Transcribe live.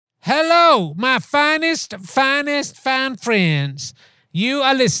Hello, my finest fan friends. You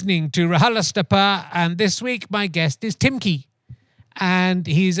are listening to RHLSTP, and this week my guest is Timky. And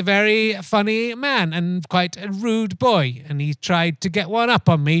he's a very funny man and quite a rude boy. And he tried to get one up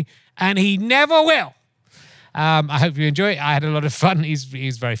on me, and he never will. I hope you enjoy it. I had a lot of fun. He's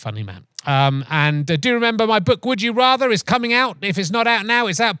a very funny man. And do remember my book, Would You Rather, is coming out. If it's not out now,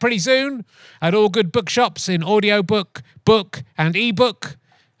 it's out pretty soon at all good bookshops in audiobook, book, and ebook.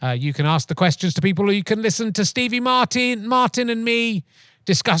 You can ask the questions to people, or you can listen to Stevie Martin and me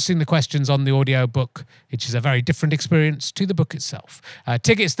discussing the questions on the audiobook, which is a very different experience to the book itself.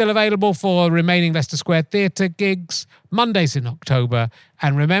 Tickets still available for remaining Leicester Square Theatre gigs, Mondays in October.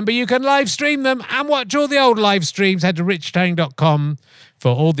 And remember, you can live stream them and watch all the old live streams. Head to richherring.com for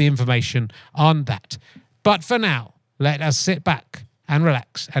all the information on that. But for now, let us sit back and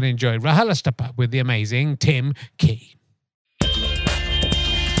relax and enjoy RHLSTP with the amazing Tim Key.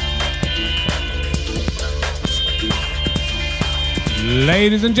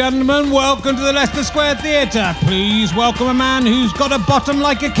 Ladies and gentlemen, welcome to the Leicester Square Theatre. Please welcome a man who's got a bottom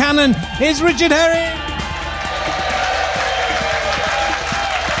like a cannon. It's Richard Herring.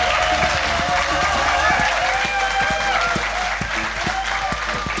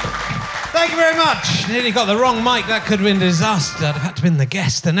 Thank you very much. Nearly got the wrong mic. That could have been a disaster. I'd have had to have been the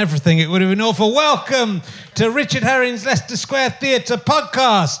guest and everything. It would have been awful. Welcome to Richard Herring's Leicester Square Theatre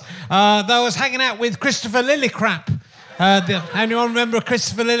podcast. I was hanging out with Christopher Lillicrap. Anyone remember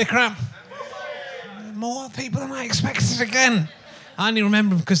Christopher Lillicrap? More people than I expected again. I only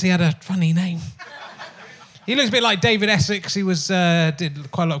remember him because he had a funny name. He looks a bit like David Essex. He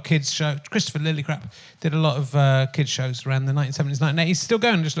did quite a lot of kids' shows. Christopher Lillicrap did a lot of kids' shows around the 1970s, 1980s. He's still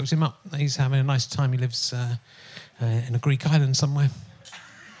going, just looks him up. He's having a nice time. He lives in a Greek island somewhere.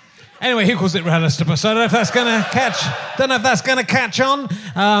 Anyway, he calls it RHLSTP, so I don't know if that's going to catch on.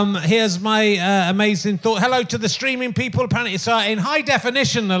 Here's my amazing thought. Hello to the streaming people. Apparently it's in high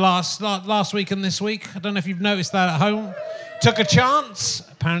definition the last week and this week. I don't know if you've noticed that at home. Took a chance.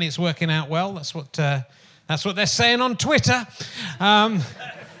 Apparently it's working out well. That's what they're saying on Twitter.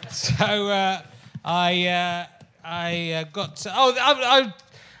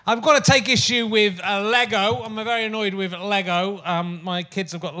 I've got to take issue with Lego. I'm very annoyed with Lego. My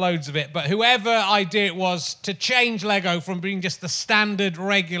kids have got loads of it. But whoever idea it was to change Lego from being just the standard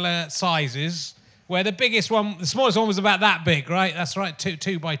regular sizes, where the smallest one was about that big, right? That's right,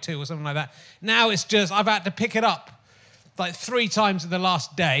 two by two or something like that. Now it's just, I've had to pick it up like 3 times in the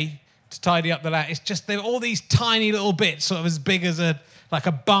last day to tidy up the land. It's just, they're all these tiny little bits, sort of as big as a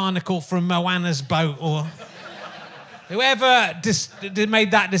barnacle from Moana's boat, or... Whoever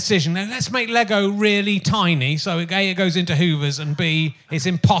made that decision, let's make Lego really tiny, so A, it goes into Hoovers, and B, it's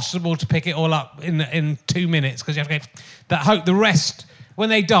impossible to pick it all up in 2 minutes, because you have to get the rest, when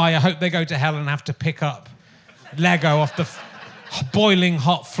they die, I hope they go to hell and have to pick up Lego off the boiling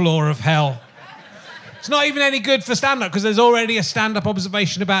hot floor of hell. It's not even any good for stand-up, because there's already a stand-up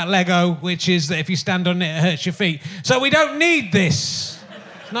observation about Lego, which is that if you stand on it, it hurts your feet. So we don't need this.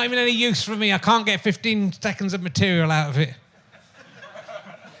 Not even any use for me. I can't get 15 seconds of material out of it.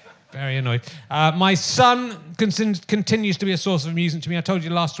 Very annoyed. My son continues to be a source of amusement to me. I told you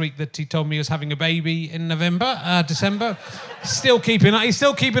last week that he told me he was having a baby in December. Still keeping up. He's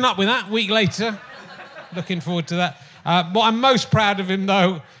still keeping up with that. A week later. Looking forward to that. What I'm most proud of him,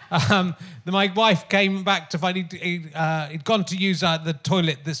 though, my wife came back to find he'd gone to use the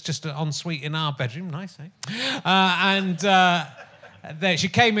toilet that's just an ensuite in our bedroom. Nice, eh? There, she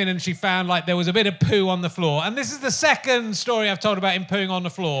came in and she found there was a bit of poo on the floor. And this is the second story I've told about him pooing on the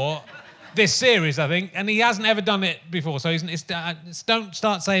floor this series, I think. And he hasn't ever done it before. So don't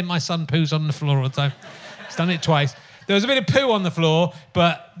start saying my son poos on the floor all the time. He's done it twice. There was a bit of poo on the floor,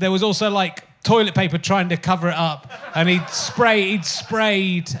 but there was also toilet paper trying to cover it up. And he'd sprayed,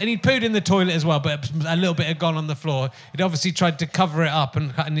 and he'd pooed in the toilet as well, but a little bit had gone on the floor. He'd obviously tried to cover it up.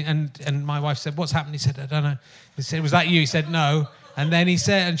 And my wife said, "What's happened?" He said, "I don't know." He said, "Was that you?" He said, "No." And then she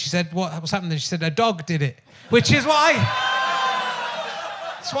said, what's happened? And she said, "A dog did it." Which is that's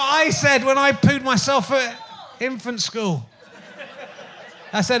what I said when I pooed myself at infant school.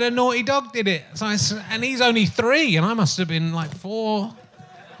 I said, "A naughty dog did it." And he's only 3, and I must have been 4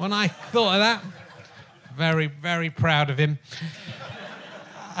 when I thought of that. Very, very proud of him.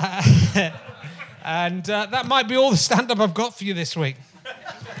 And that might be all the stand-up I've got for you this week.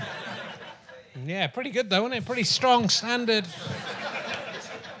 Yeah, pretty good though, isn't it? Pretty strong standard.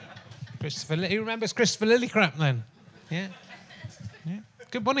 Who remembers Christopher Lillicrap then? Yeah.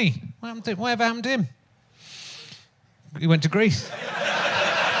 Good bunny. Whatever happened to him? He went to Greece.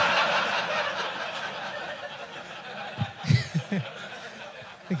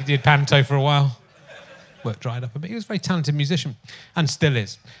 think he did panto for a while. Work dried up a bit. He was a very talented musician, and still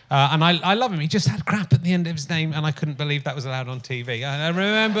is. And I love him. He just had crap at the end of his name, and I couldn't believe that was allowed on TV. I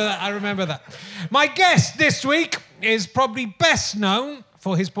remember that. My guest this week is probably best known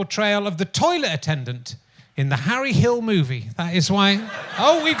for his portrayal of the toilet attendant in the Harry Hill movie. That is why.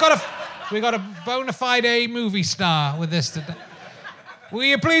 Oh, we've got a bona fide movie star with us today. Will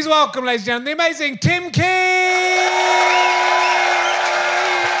you please welcome, ladies and gentlemen, the amazing Tim King? There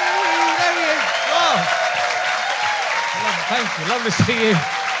he is. Oh. Thank you. Lovely to see you.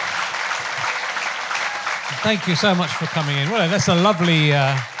 Thank you so much for coming in. Well, that's a lovely,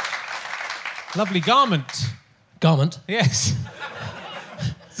 lovely garment. Garment? Yes.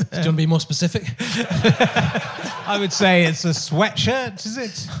 Do you want to be more specific? I would say it's a sweatshirt, is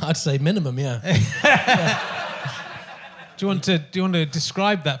it? I'd say minimum, yeah. Do you want to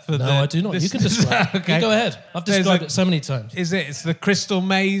describe that for No, I do not. You can describe. Okay. You go ahead. I've described it so many times. It's the Crystal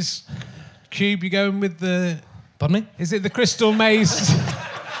Maze cube? You going with the... Pardon me? Is it the Crystal Maze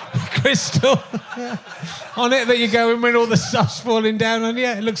crystal on it that you go in when all the stuff's falling down on you?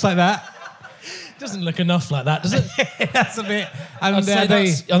 It looks like that. Doesn't look enough like that, does it? That's a bit. And I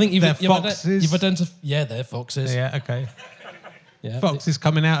think you've foxes. identified. Yeah, they're foxes. Yeah, okay. Yeah, Foxes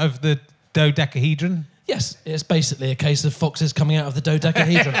coming out of the dodecahedron. Yes, it's basically a case of foxes coming out of the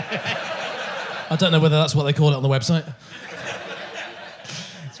dodecahedron. I don't know whether that's what they call it on the website.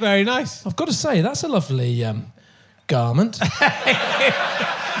 It's very nice. I've got to say, that's a lovely garment.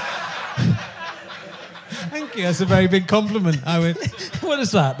 Thank you. That's a very big compliment. What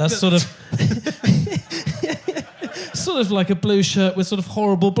is that? That's sort of sort of like a blue shirt with sort of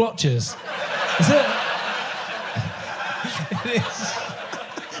horrible blotches. Is it? It is.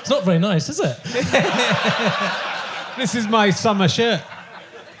 It's not very nice, is it? This is my summer shirt.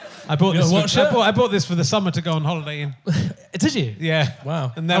 I bought this for the summer to go on holiday in. Did you? Yeah.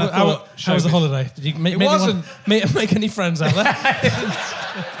 Wow. And then how was the holiday? Did you make any friends out there?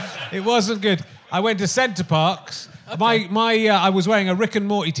 It wasn't good. I went to Centre Parks. Okay. I was wearing a Rick and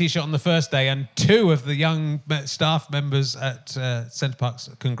Morty t-shirt on the first day, and two of the young staff members at Centre Parks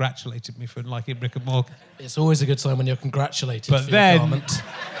congratulated me for liking Rick and Morty. It's always a good sign when you're congratulated for your garment.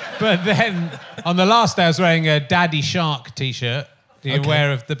 But then, on the last day, I was wearing a Daddy Shark t-shirt. Are you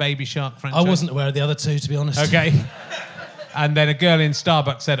aware of the Baby Shark franchise? I wasn't aware of the other two, to be honest. Okay. And then a girl in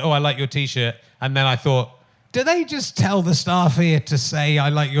Starbucks said, "Oh, I like your t-shirt." And then I thought, do they just tell the staff here to say, "I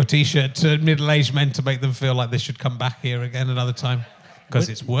like your t-shirt" to middle-aged men to make them feel like they should come back here again another time? Because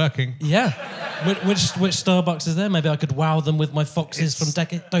it's working. Yeah. Which Starbucks is there? Maybe I could wow them with my foxes from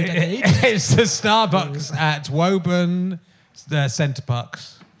Dodecahedron. It's the Starbucks at Woburn, Centre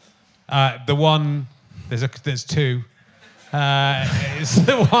Parks. The one, there's two. It's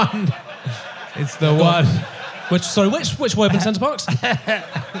the one. It's the one. Which Woburn Centre Parks?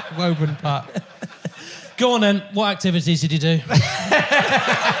 Woburn Park. Go on then. What activities did you do?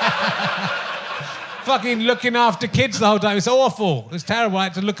 Fucking looking after kids the whole time. It's awful. It's terrible. I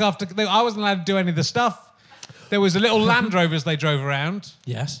had to look after... I wasn't allowed to do any of the stuff. There was a little Land Rover as they drove around.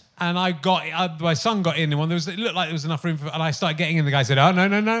 Yes. And my son got in one. It looked like there was enough room for... And I started getting in. The guy said, "Oh,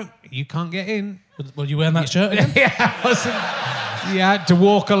 no. You can't get in." Were you wearing that shirt again? Yeah, I wasn't... You had to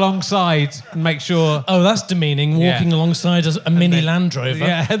walk alongside and make sure... Oh, that's demeaning, walking alongside a mini Land Rover.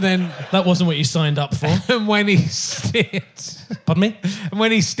 Yeah, and then... That wasn't what you signed up for. And when he steered... Pardon me? And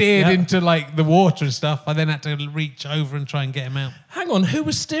when he steered into, the water and stuff, I then had to reach over and try and get him out. Hang on, who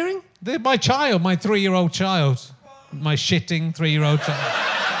was steering? My child, my 3-year-old child. My shitting 3-year-old child.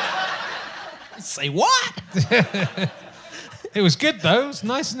 Say what? It was good, though. It was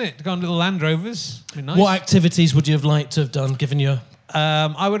nice, isn't it? To go on little Land Rovers. Nice. What activities would you have liked to have done, given your...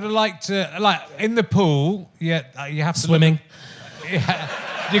 I would have liked to... in the pool, you have to... Swimming?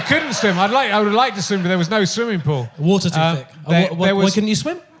 You couldn't swim. I would have liked to swim, but there was no swimming pool. Water too thick. Why couldn't you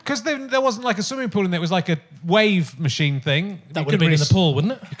swim? Because there wasn't a swimming pool in there. It was like a wave machine thing. That would have been in the pool,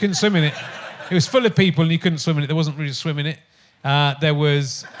 wouldn't it? You couldn't swim in it. It was full of people and you couldn't swim in it. There wasn't really a swim in it. There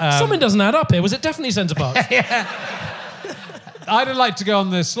was... Something doesn't add up here. Was it definitely Centre Parks? Yeah. I'd have liked to go on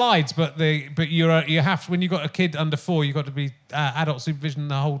the slides, but you have to, when you've got a kid under 4, you've got to be adult supervision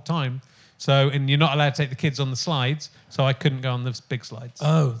the whole time. So, and you're not allowed to take the kids on the slides, so I couldn't go on the big slides.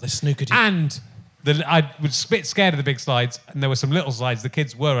 Oh, they snookered you. And I was a bit scared of the big slides, and there were some little slides the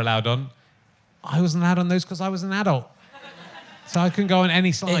kids were allowed on. I wasn't allowed on those because I was an adult. So I couldn't go on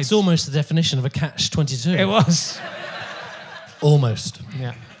any slides. It's almost the definition of a catch-22. It was. Almost.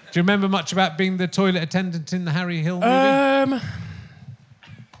 Yeah. Do you remember much about being the toilet attendant in the Harry Hill movie? I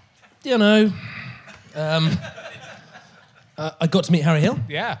got to meet Harry Hill.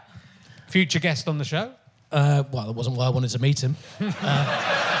 Yeah. Future guest on the show. Well, that wasn't why I wanted to meet him.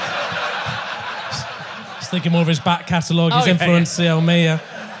 thinking more of his back catalogue, his yeah, influence on me.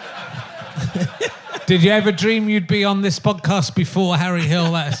 Did you ever dream you'd be on this podcast before Harry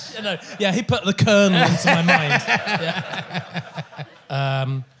Hill? That's... He put the kernel into my mind.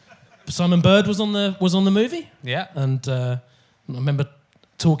 Yeah. Simon Bird was on the movie. Yeah. And I remember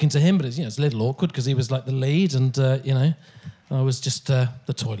talking to him, but it's a little awkward because he was like the lead, and I was just the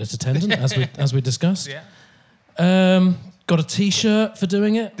toilet attendant, as we discussed. Yeah. Got a T-shirt for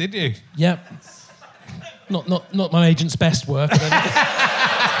doing it. Did you? Yep. Not my agent's best work.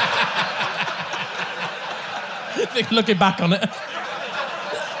 Looking back on it.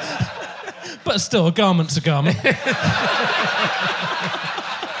 But still, a garment's a garment.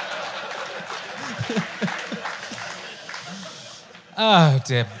 Oh,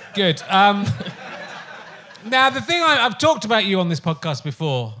 dear. Good. Now, the thing I've talked about you on this podcast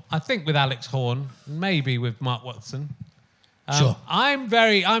before, I think with Alex Horn, maybe with Mark Watson. Sure.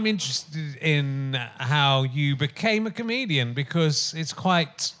 I'm interested in how you became a comedian because it's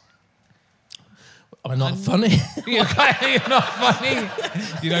quite... I'm not funny. You're not funny.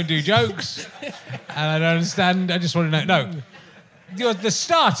 You don't do jokes. And I don't understand. I just want to know. No. The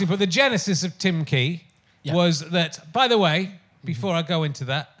starting, but the genesis of Tim Key was that, by the way, before I go into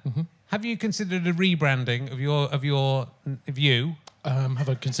that, have you considered a rebranding of you? Have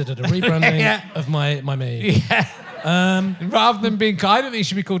I considered a rebranding of my me? Yeah. Rather than being... I don't think you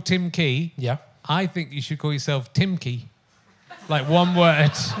should be called Tim Key. Yeah. I think you should call yourself Tim Key. Like one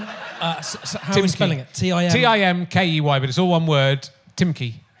word. So how are we spelling it? T-I-M? Timkey, but it's all one word.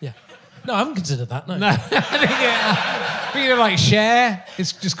 Timkey. Yeah. No, I haven't considered that, no. No. But like Cher,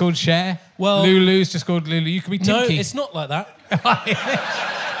 it's just called Cher. Well, Lulu's just called Lulu. You could be Timkey. No, it's not like that.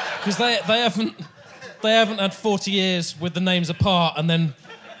 Because they haven't had 40 years with the names apart and then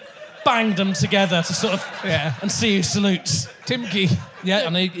banged them together to sort of... Yeah. And see who salutes. Timkey. Yeah, I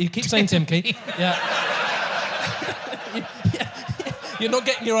know you keep saying Timkey. Yeah. You're not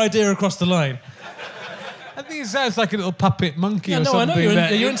getting your idea across the line. I think it sounds like a little puppet monkey or no, something. I know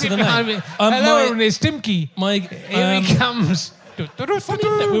you're into the name. Hello, everyone, it's Timkey. Here he comes. Funny,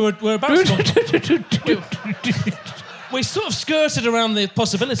 we're about to... We sort of skirted around the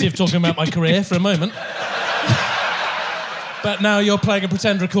possibility of talking about my career for a moment. But now you're playing a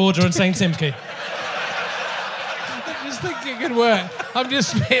pretend recorder and saying Timkey. I just think it could work. I'm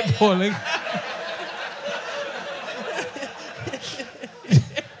just spitballing.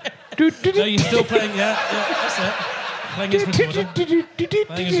 No, you're still playing, that's it. Playing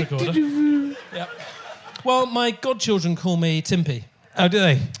his recorder. Yeah. Well, my godchildren call me Timpy. Oh, do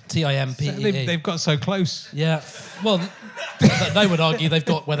they? T-I-M-P-E-E. They've got so close. Yeah. Well, they would argue they've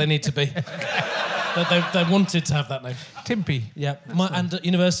got where they need to be. They wanted to have that name. Timpy. Yeah. And at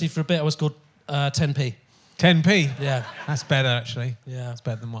university for a bit I was called 10p. 10p? Yeah. That's better, actually. Yeah. That's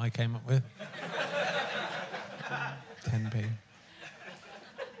better than what I came up with. 10p.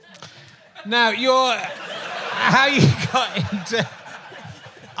 Now, how you got into...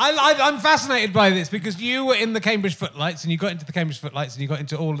 I'm fascinated by this because you were in the Cambridge Footlights and you got into the Cambridge Footlights and you got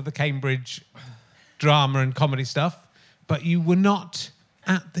into all of the Cambridge drama and comedy stuff, but you were not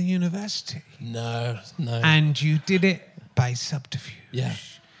at the university. No. And you did it by subterfuge. Yeah.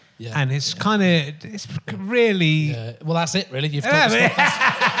 And it's kind of... It's really... Yeah. Well, that's it, really. You've got to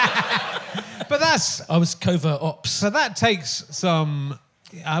But that's... I was covert ops. So that takes some...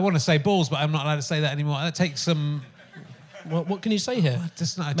 I want to say balls, but I'm not allowed to say that anymore. That takes some... What can you say here?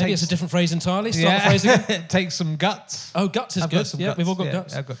 Maybe it's a different phrase entirely. Start the phrase again. It takes some guts. Oh, guts is good. Yeah, we've all got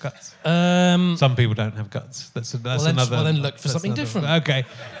guts. I've got guts. Some people don't have guts. That's another... Well, then look for something different. Okay.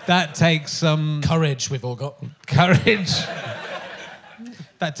 That takes some... Courage, we've all got. Courage.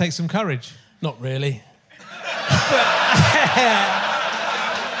 That takes some courage. Not really.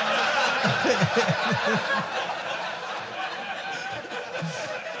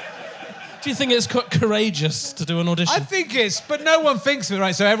 Do you think it's quite courageous to do an audition? I think it's, but no one thinks of it,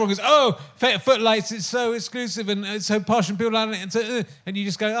 right? So everyone goes, "Oh, Footlights, it's so exclusive and it's so posh and people aren't it," and you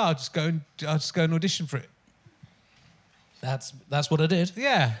just go, "Oh, I'll just go and audition for it." That's what I did.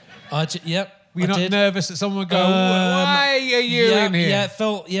 Yeah. Yep. Were you not nervous that someone would go, "Why are you in here?" Yeah, it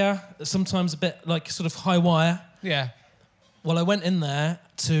felt sometimes a bit like sort of high wire. Yeah. Well, I went in there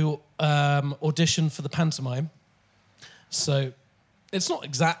to audition for the pantomime, so. It's not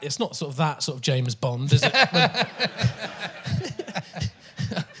sort of that sort of James Bond, is it? I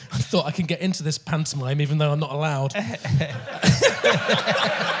thought I can get into this pantomime even though I'm not allowed.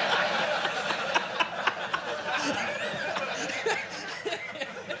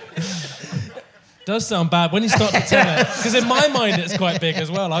 Does sound bad when you start to tell it. Because in my mind it's quite big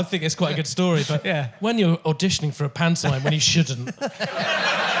as well. I think it's quite a good story. But when you're auditioning for a pantomime when you shouldn't...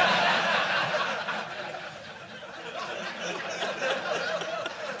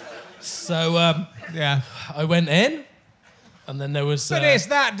 So Yeah. I went in, and then there was... But it's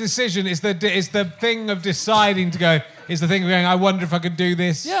that decision, it's the thing of deciding to go, it's the thing of going, I wonder if I could do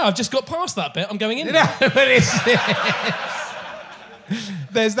this. Yeah, I've just got past that bit. I'm going in. No, but it's...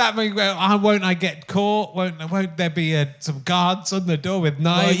 There's that thing where, won't I get caught? Won't there be some guards on the door with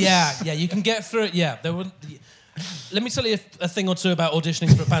knives? Well, yeah, you can get through it. Yeah, there will... Let me tell you a thing or two about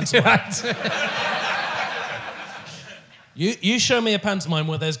auditioning for a pantomime. You show me a pantomime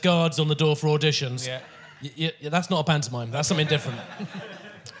where there's guards on the door for auditions. Yeah. That's not a pantomime. That's something different.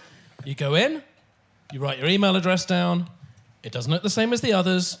 You go in, you write your email address down. It doesn't look the same as the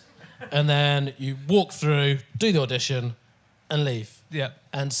others. And then you walk through, do the audition, and leave. Yeah.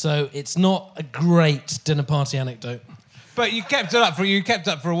 And so it's not a great dinner party anecdote. But you kept it up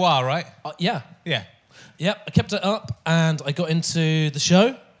for a while, right? Yeah. Yeah. Yep, I kept it up, and I got into the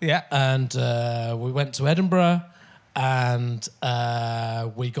show. Yeah. And we went to Edinburgh, and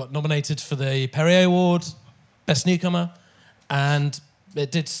we got nominated for the Perrier Award, Best Newcomer, and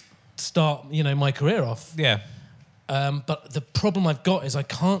it did start, my career off. Yeah. But the problem I've got is I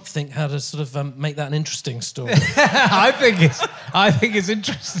can't think how to sort of make that an interesting story. I think it's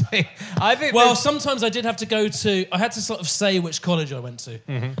interesting. Well, sometimes I did have to I had to sort of say which college I went to.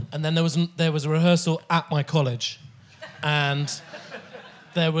 Mm-hmm. And then there was a rehearsal at my college. And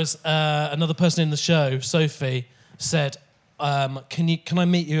there was another person in the show, Sophie, said, can I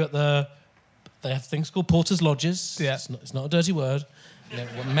meet you at they have things called Porter's Lodges. Yeah. It's not a dirty word.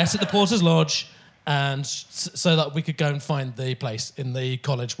 We met at the Porter's Lodge, and so that we could go and find the place in the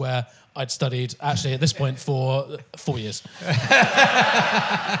college where I'd studied, actually, at this point, for 4 years.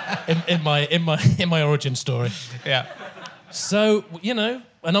 in my origin story. Yeah. So,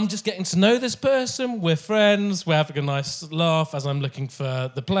 and I'm just getting to know this person. We're friends. We're having a nice laugh as I'm looking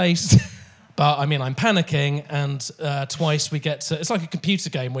for the place. But, I'm panicking, and twice we get to... It's like a computer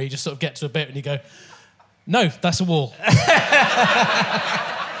game where you just sort of get to a bit and you go, no, that's a wall.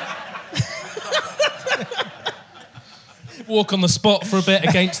 Walk on the spot for a bit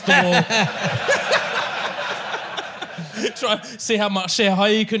against the wall. Try see how high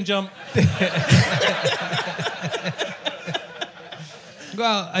you can jump.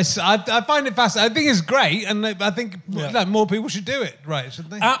 Well, I find it fascinating. I think it's great, and I think more people should do it, right?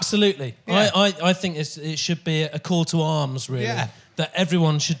 Shouldn't they? Absolutely. Yeah. I think it should be a call to arms, really. Yeah. That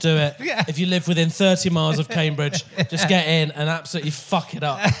everyone should do it. Yeah. If you live within 30 miles of Cambridge, just get in and absolutely fuck it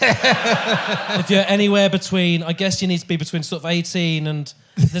up. If you're anywhere between, I guess you need to be between sort of 18 and...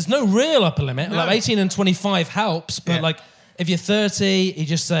 There's no real upper limit. No. Like 18 and 25 helps, but like if you're 30, you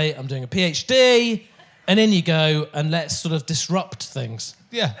just say, I'm doing a PhD, and in you go, and let's sort of disrupt things.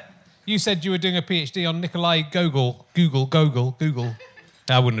 Yeah. You said you were doing a PhD on Nikolai Gogol. Google.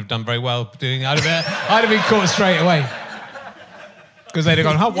 I wouldn't have done very well doing it. I'd have been caught straight away. Because they'd have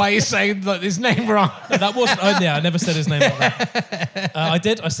gone, why are you saying his name wrong? That wasn't... I never said his name like that. I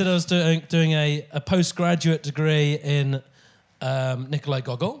did. I said I was doing a postgraduate degree in Nikolai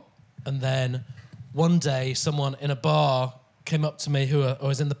Gogol. And then one day, someone in a bar came up to me who I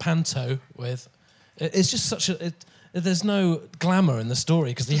was in the panto with. It's just such a... there's no glamour in the story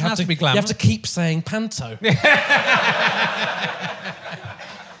because you have to keep saying panto.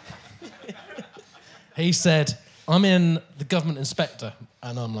 He said... I'm in the government inspector,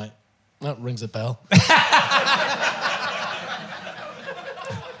 and I'm like, that rings a bell. I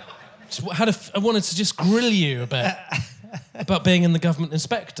wanted to just grill you a bit about being in the government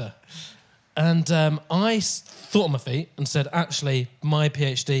inspector. And I thought on my feet and said, actually, my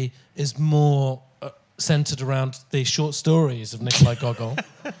PhD is more centred around the short stories of Nikolai Gogol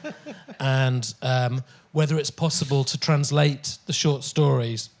and whether it's possible to translate the short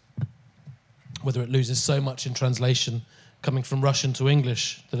stories, whether it loses so much in translation coming from Russian to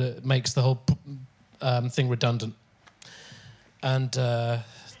English that it makes the whole thing redundant. And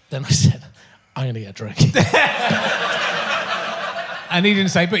then I said, I'm going to get a drink. And he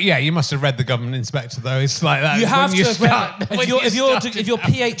didn't say, but yeah, you must have read The Government Inspector, though. It's like that. You have to if your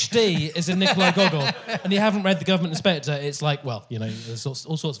PhD is in Nikolai Gogol and you haven't read The Government Inspector, it's like, well, there's all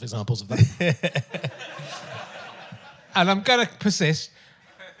sorts of examples of that. And I'm going to persist.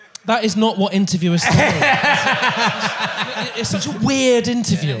 That is not what interviewers say. It's such a weird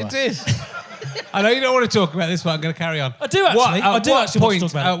interview. It is. I know you don't want to talk about this, but I'm going to carry on. I do actually. Want to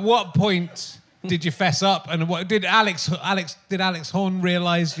talk about it. At what point did you fess up? And what did Alex Horn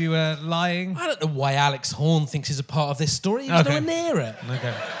realise you were lying? I don't know why Alex Horn thinks he's a part of this story. He was nowhere near it.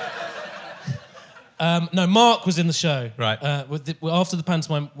 Okay. No, Mark was in the show. Right. After the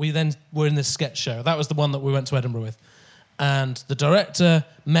pantomime, we then were in this sketch show. That was the one that we went to Edinburgh with. And the director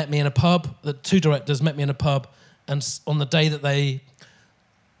met me in a pub. The two directors met me in a pub, and on the day that they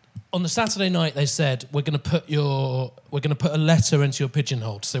on the Saturday night, they said, we're going to put a letter into your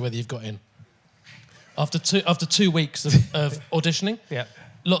pigeonhole to say whether you've got in. After 2 weeks of auditioning, yeah,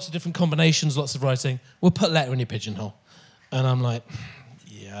 lots of different combinations, lots of writing, we'll put a letter in your pigeonhole. And I'm like,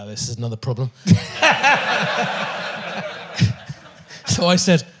 yeah, this is another problem. So I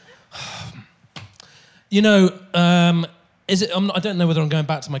said, I don't know whether I'm going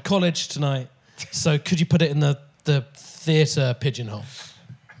back to my college tonight, so could you put it in the theatre pigeonhole?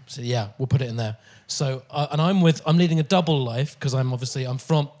 I said, yeah, we'll put it in there. So, and I'm leading a double life, because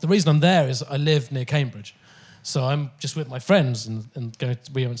the reason I'm there is I live near Cambridge. So I'm just with my friends and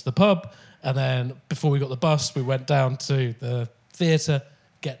we went to the pub, and then before we got the bus, we went down to the theatre,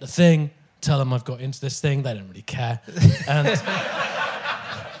 get the thing, tell them I've got into this thing. They don't really care. And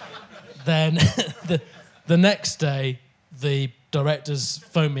then the next day, the directors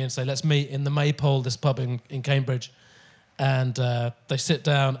phone me and say, let's meet in the Maypole, this pub in Cambridge. And they sit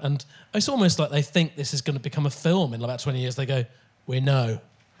down, and it's almost like they think this is going to become a film in about 20 years. They go, we know.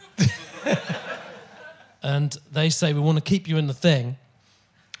 And they say, we want to keep you in the thing,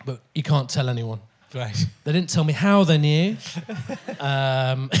 but you can't tell anyone. Right. They didn't tell me how they knew,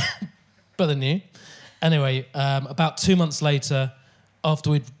 but they knew. Anyway, about 2 months later, after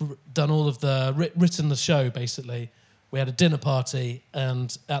we'd done all of written the show, basically, we had a dinner party,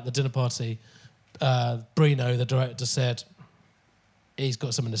 and at the dinner party, Bruno, the director, said, he's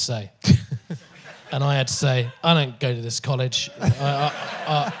got something to say. And I had to say, I don't go to this college.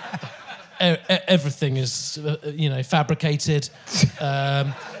 Everything is, fabricated.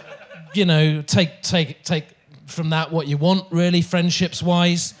 Take from that what you want, really,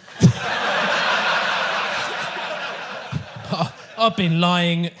 friendships-wise. I've been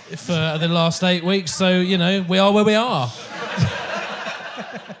lying for the last 8 weeks, so, we are where we are.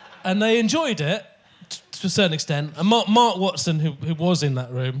 And they enjoyed it to a certain extent. And Mark Watson, who was in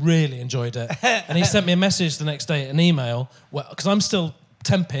that room, really enjoyed it. And he sent me a message the next day, an email, because I'm still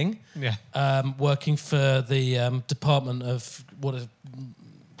temping, working for the Department of,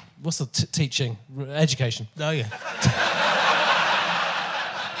 what's the teaching? Education. Oh, yeah.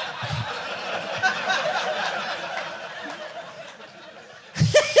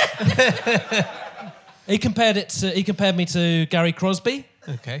 He compared me to Gary Crosby.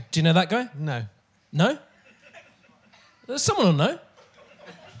 Okay. Do you know that guy? No. No? There's someone will know.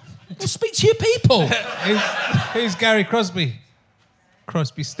 Well, speak to your people. Who's Gary Crosby?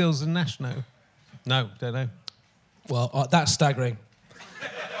 Crosby, Stills and Nash? No, don't know. Well, that's staggering.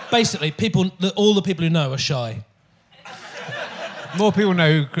 Basically, all the people who know are shy. More people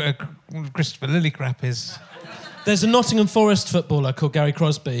know who Christopher Lillicrap is. There's a Nottingham Forest footballer called Gary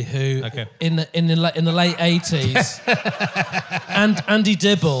Crosby who, in the late 80s, and Andy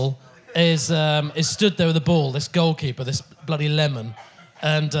Dibble is stood there with the ball, this goalkeeper, this bloody lemon,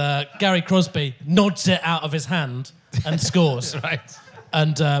 and Gary Crosby nods it out of his hand and scores. Right.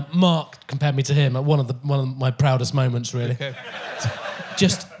 And Mark compared me to him at one of my proudest moments, really. Okay.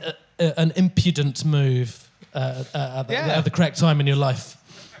 Just an impudent move at the correct time in your life.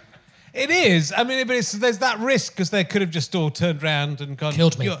 It is. I mean, but there's that risk, because they could have just all turned around and gone...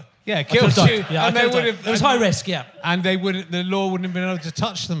 Killed me. Killed you. Yeah, and it was high risk, yeah. And the law wouldn't have been able to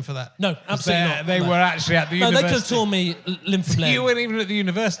touch them for that. No, absolutely not. They were actually at the university. No, they could have torn me limb from limb. You weren't even at the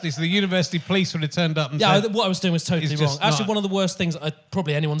university, so the university police would have turned up and said... what I was doing was totally wrong. Actually, one of the worst things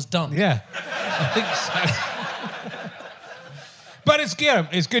probably anyone's done. Yeah, I think so. But it's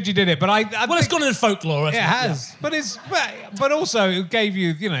good you did it. But it's gone into folklore. It has. Yeah. But also it gave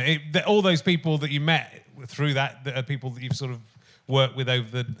you, all those people that you met through that are people that you've sort of worked with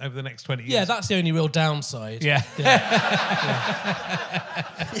over the next 20 years. Yeah, that's the only real downside. Yeah.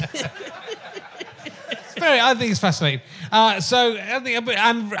 I think it's fascinating. So I think,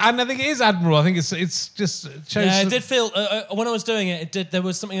 and I think it is admirable. I think it's just shows. Yeah, it did feel when I was doing it. There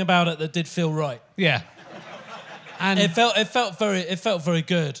was something about it that did feel right. Yeah. And it felt very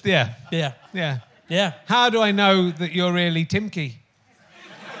good. Yeah. Yeah. Yeah. Yeah. How do I know that you're really Timky?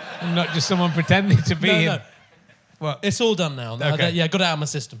 And not just someone pretending to be him? No. What? It's all done now. Okay. Got it out of my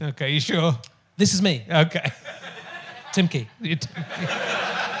system. Okay, you sure? This is me. Okay. Timky. You're Timky.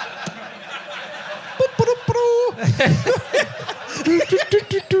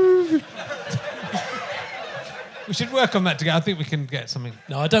 We should work on that together. I think we can get something.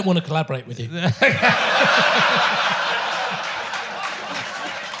 No, I don't want to collaborate with you.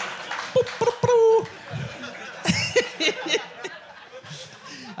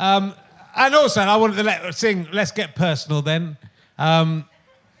 And also, I wanted to sing Let's Get Personal then.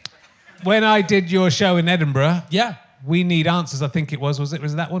 When I did your show in Edinburgh, yeah, We Need Answers, I think it was. Was it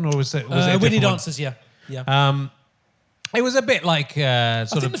that one, or was it a We Need different one? Answers, yeah. It was a bit like I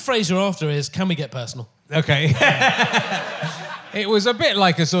think the phrase you're after is, can we get personal? Okay. It was a bit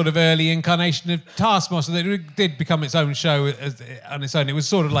like a sort of early incarnation of Taskmaster that did become its own show on its own. It was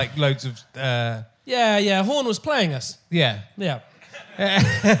sort of like loads of... Yeah. Horn was playing us. Yeah. Yeah.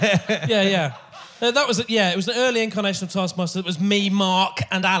 Yeah. That was it was an early incarnation of Taskmaster. It was me, Mark,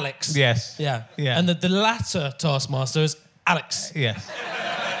 and Alex. Yes. Yeah. Yeah. And the latter Taskmaster is Alex. Yes.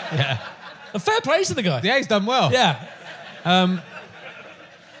 Yeah. A fair play to the guy. Yeah, he's done well. Yeah.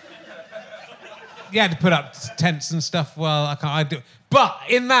 You had to put up tents and stuff. Well, I do. But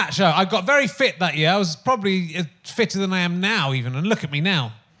in that show, I got very fit that year. I was probably fitter than I am now, even. And look at me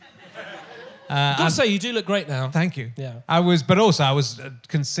now. I've got to say, you do look great now. Thank you. Yeah. I was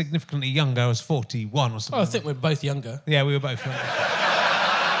significantly younger. I was 41 or something. Oh, I think we're both younger. Yeah, we were both younger.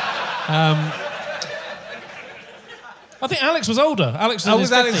 I think Alex was older. Alex was in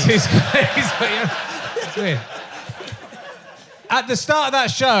his Alex. 50s. It's weird. At the start of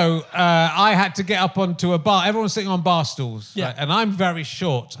that show, I had to get up onto a bar. Everyone was sitting on bar stools. Yeah. Right? And I'm very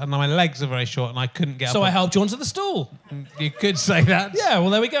short, and my legs are very short, and I couldn't get up. So I helped you onto the stool. You could say that. Yeah, well,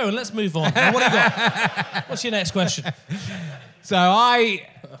 there we go. And let's move on. Now, what have you got? What's your next question? So I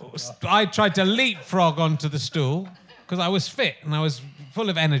tried to leapfrog onto the stool because I was fit and I was full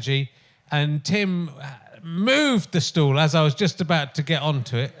of energy, and Tim moved the stool as I was just about to get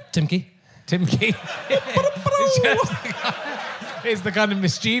onto it. Timky. It's the kind of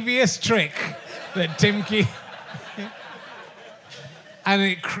mischievous trick that Timky... And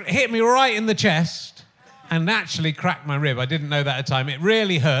it hit me right in the chest and actually cracked my rib. I didn't know that at the time. It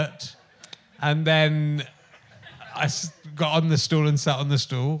really hurt. And then I got on the stool and sat on the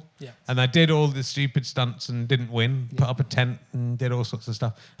stool. Yeah. And I did all the stupid stunts and didn't win. Put up a tent and did all sorts of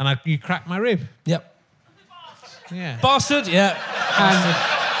stuff. And you cracked my rib. Yep. Yeah. Bastard, yeah.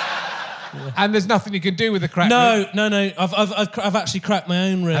 And there's nothing you can do with a cracked rib. No. I've actually cracked my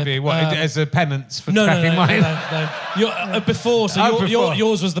own rib. Have you? What, as a penance for cracking mine? No. Before, so before.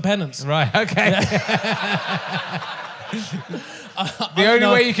 Yours was the penance. Right, okay. The only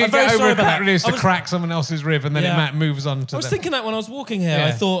way you can get over a cracked rib is to crack someone else's rib, and then it moves on to I was thinking that when I was walking here.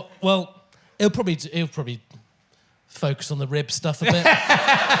 I thought, well, he'll probably focus on the rib stuff a bit.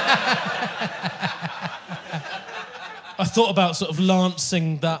 I thought about sort of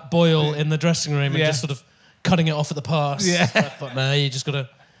lancing that boil in the dressing room and just sort of cutting it off at the pass. Yeah. I thought, no, you just got to...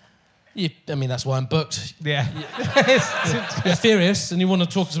 I mean, that's why I'm booked. Yeah. You're furious and you want to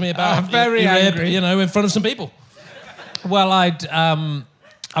talk to me about your angry. Rib, in front of some people. Well, I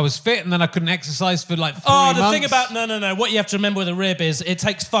was fit and then I couldn't exercise for like 3 months. Oh, the thing about... No. What you have to remember with a rib is it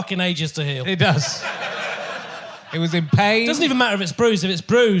takes fucking ages to heal. It does. It was in pain. It doesn't even matter if it's bruised. If it's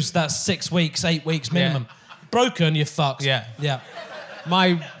bruised, that's 6 weeks, 8 weeks minimum. Yeah. Broken, you're fucked. Yeah. Yeah.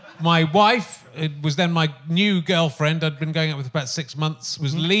 My wife, it was then my new girlfriend, I'd been going out with about 6 months,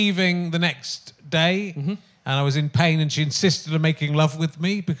 was leaving the next day, and I was in pain, and she insisted on making love with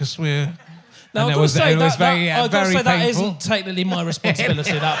me because we're... Now, I've got to say, that isn't technically my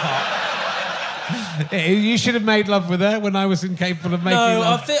responsibility, that part. You should have made love with her when I was incapable of making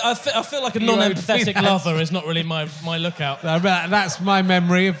love. No, I feel like a non-empathetic lover is not really my lookout. That's my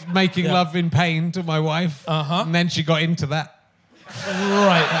memory of making love in pain to my wife. Uh-huh. And then she got into that.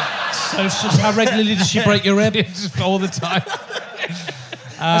 Right. So how regularly does she break your rib? Just all the time.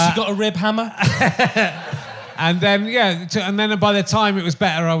 Has she got a rib hammer? And then, and then by the time it was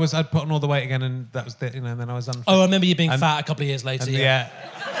better, I'd put on all the weight again, and that was it, and then I was unfit. Oh, I remember you being fat a couple of years later. Yeah.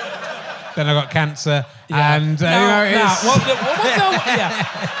 Then I got cancer, and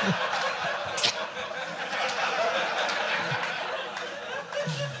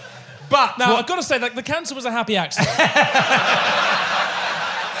But now I've got to say that the cancer was a happy accident.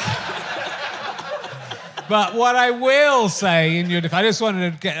 But what I will say in your defense, I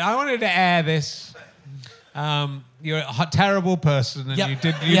wanted to air this. You're a terrible person, and you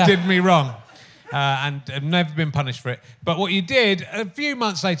did me wrong. And I've never been punished for it. But what you did, a few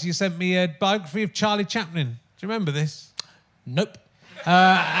months later, you sent me a biography of Charlie Chaplin. Do you remember this? Nope.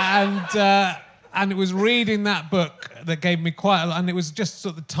 And it was reading that book that gave me quite a lot, and it was just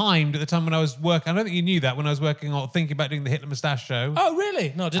sort of timed at the time when I was working. I don't think you knew that when I was working or thinking about doing the Hitler Moustache show. Oh,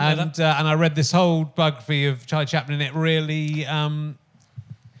 really? No, I didn't know that. And I read this whole biography of Charlie Chaplin, and it really... do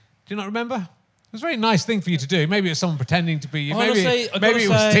you not remember? It was a very nice thing for you to do. Maybe it was someone pretending to be you. Maybe it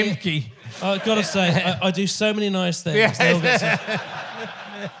was Timky. I've got to say, I do so many nice things. Yeah.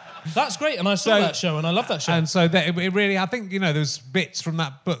 That's great, and I saw that show, and I love that show. And so it really, I think, there's bits from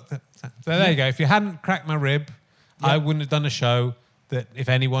that book. So there you go. If you hadn't cracked my rib, I wouldn't have done a show that, if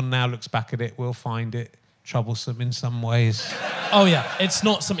anyone now looks back at it, will find it troublesome in some ways. Oh, yeah. It's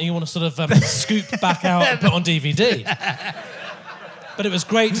not something you want to sort of scoop back out and put on DVD. But it was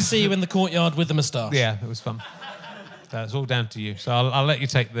great to see you in the courtyard with the moustache. Yeah, it was fun. That's all down to you. So I'll let you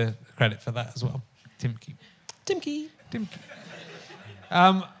take the credit for that as well. Timky.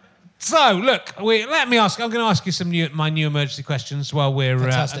 So, look, let me ask. I'm going to ask you some my new emergency questions while we're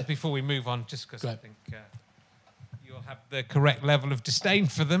before we move on, just because I think you'll have the correct level of disdain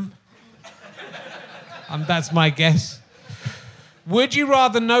for them. And that's my guess. Would you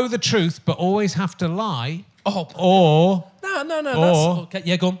rather know the truth but always have to lie, or no, or okay.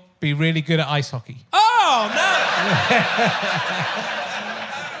 Yeah, go on. be really good at ice hockey? Oh no!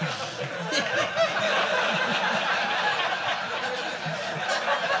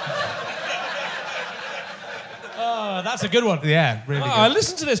 Oh, that's a good one. Yeah, really good. I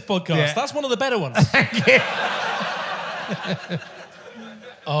listened to this podcast. Yeah. That's one of the better ones. Thank you.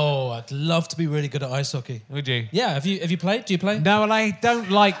 Oh, I'd love to be really good at ice hockey. Would you? Yeah, have you played? Do you play? No, and I don't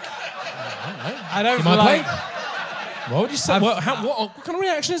like. I don't You might like. play? What would you say? What kind of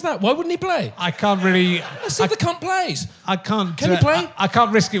reaction is that? Why wouldn't he play? I can't really. Let's see if the cunt plays. I can't. Can you play? I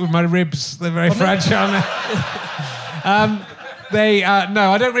can't risk it with my ribs. They're very fragile.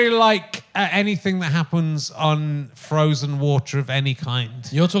 No, I don't really like anything that happens on frozen water of any kind.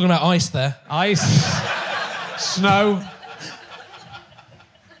 You're talking about ice there. Ice, snow.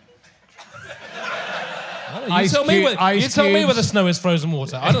 You tell me where the snow is frozen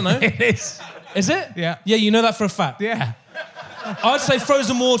water. I don't know. It is. Is it? Yeah. Yeah, you know that for a fact. Yeah. I'd say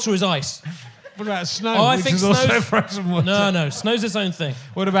frozen water is ice. What about snow? Oh, I which think is also snow's- frozen water. No, snow's its own thing.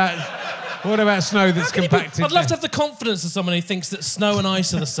 What about snow that's compacted? I'd love to have the confidence of someone who thinks that snow and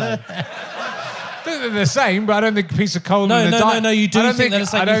ice are the same. I think they're the same, but I don't think a piece of coal and a No, you do think they're the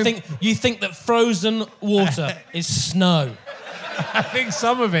same. I You think that frozen water is snow. I think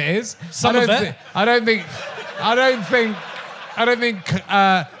some of it is. Some of it? I don't think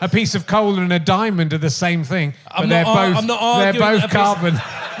a piece of coal and a diamond are the same thing. I'm But not arguing they're that both carbon.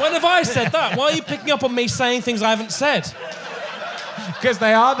 When have I said that? Why are you picking up on me saying things I haven't said? Because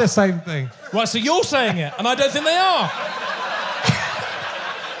they are the same thing. Right, so you're saying it, and I don't think they are.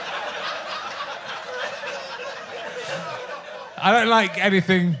 I don't like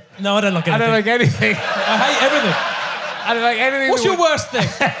anything. No, I don't like anything. I don't like anything. I hate everything. I don't like anything. What's your worst thing?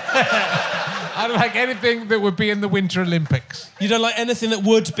 I don't like anything that would be in the Winter Olympics. You don't like anything that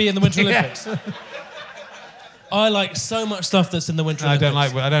would be in the Winter Yeah. Olympics? I like so much stuff that's in the Winter I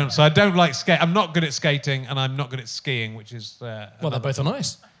Olympics. don't like skate. I'm not good at skating, and I'm not good at skiing, which is. Well, they're both on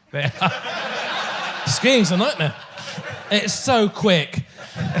ice. It Skiing's a nightmare. It's so quick.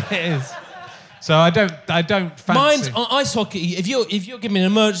 is. So I don't fancy. Mine's ice hockey. If you're giving me an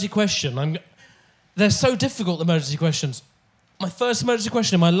emergency question, they're so difficult, the emergency questions. My first emergency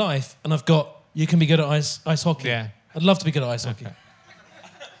question in my life, and I've got, you can be good at ice hockey. Yeah. I'd love to be good at ice hockey.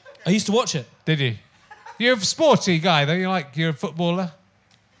 I used to watch it. Did you? You're a sporty guy, though. You're a footballer.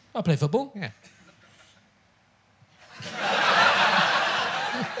 I play football. Yeah.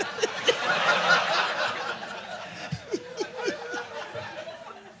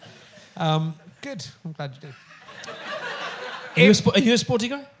 Good. I'm glad you did. Are you a sporty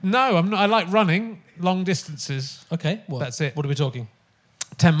guy? No, I'm not. I like running long distances. Okay. Well, That's it. What are we talking?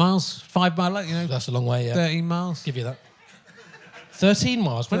 10 miles, 5 mile, That's a long way, yeah. 13 miles. Give you that. 13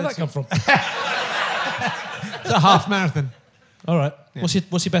 miles. Where did that come from? It's a half marathon. All right. Yeah.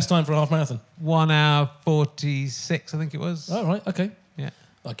 What's your best time for a half marathon? 1 hour 46, I think it was. All right. Okay. Yeah.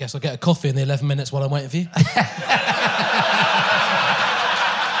 I guess I'll get a coffee in the 11 minutes while I'm waiting for you.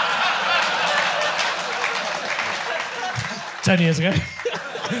 Ten years ago.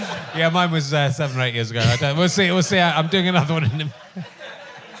 Yeah, mine was 7 or 8 years ago. We'll see. I'm doing another one.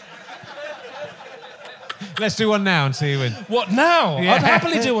 Let's do one now and see who wins. What now? Yeah. I'd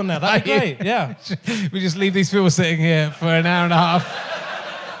happily do one now. That'd be great. Yeah. We just leave these people sitting here for an hour and a half.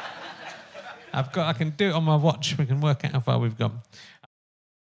 I can do it on my watch. We can work out how far we've gone.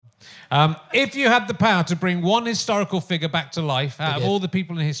 If you had the power to bring one historical figure back to life, out of all the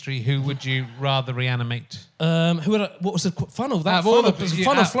people in history, who would you rather reanimate? What was the funnel? That Out of all funnel, the-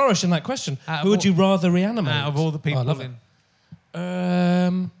 funnel out- flourish in that question. out of Who would all- you rather reanimate? Out of all the Oh, I people love in...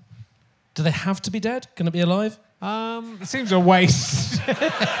 it. Do they have to be dead? Can it be alive? It seems a waste.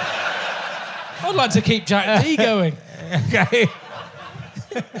 I'd like to keep Jack D going. Okay.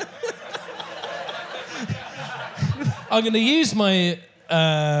 I'm going to use my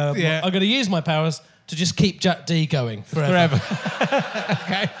I'm going to use my powers to just keep Jack D going forever.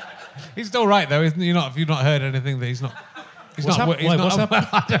 Okay. He's still right though, isn't he? If you've not heard anything that he's not. What's happening? What's happening?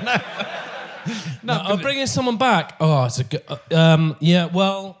 I don't know. No, I'm bringing someone back. Oh, it's a good. Yeah,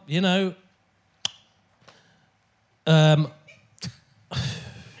 well,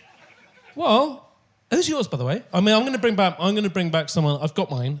 Well, who's yours, by the way? I mean, I'm going to bring back someone. I've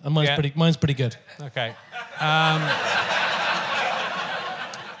got mine, and mine's pretty good. Okay.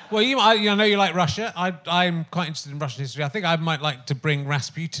 Well, I know you like Russia. I'm quite interested in Russian history. I think I might like to bring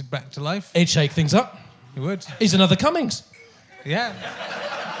Rasputin back to life. He'd shake things up. He would. He's another Cummings. Yeah.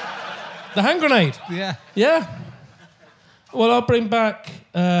 The hand grenade. Yeah. Yeah. Well, I'll bring back.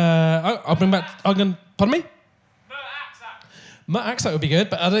 Pardon me. Matt Axat would be good,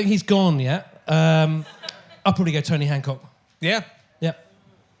 but I don't think he's gone yet. I'll probably go Tony Hancock. Yeah. Yeah.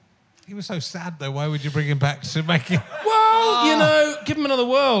 He was so sad, though. Why would you bring him back to make it? Well, give him another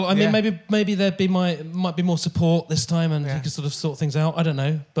whirl. I mean, maybe might be more support this time, and he could sort of sort things out. I don't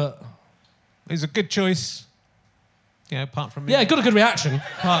know, but he's a good choice. Apart from got a good reaction.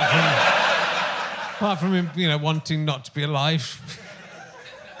 Apart from him, wanting not to be alive.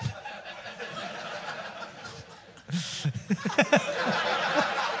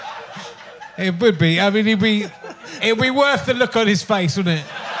 It would be. I mean, it'd be worth the look on his face, wouldn't it?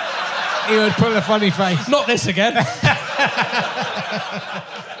 He would pull a funny face. Not this again.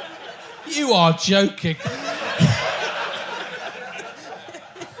 You are joking.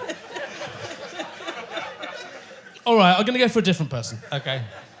 All right, I'm going to go for a different person. Okay.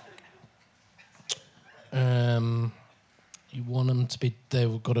 You want them to be...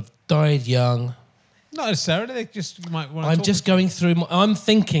 They've got to have died young. Not necessarily. They just might want to I'm just going through... I'm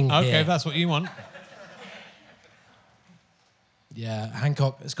thinking Okay, here. if that's what you want. Yeah,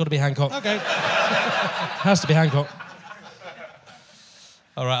 Hancock. It's got to be Hancock. Okay. Has to be Hancock.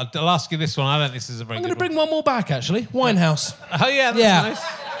 All right, I'll ask you this one. I don't think this is a very I'm good going to bring one more back, actually. Winehouse. Oh, yeah, that's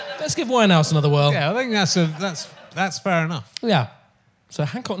nice. Let's give Winehouse another whirl. Yeah, I think that's fair enough. Yeah. So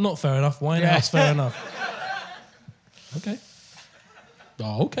Hancock, not fair enough. Winehouse, fair enough. Okay.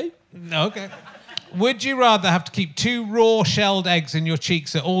 Oh, okay. Okay. Would you rather have to keep 2 raw shelled eggs in your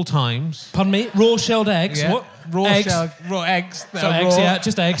cheeks at all times? Pardon me? Raw shelled eggs? Yeah. What? Raw eggs? Raw eggs. So eggs, yeah.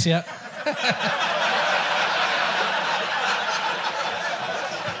 Just eggs, yeah.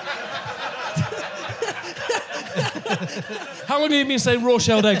 How long have you been saying raw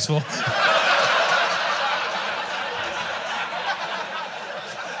shelled eggs for?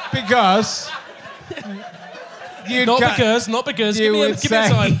 Because... Not because. Give me a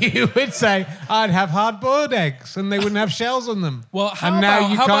sign. You would say, I'd have hard-boiled eggs and they wouldn't have shells on them. Well, how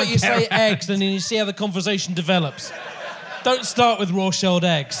about you say eggs and then you see how the conversation develops? Don't start with raw shelled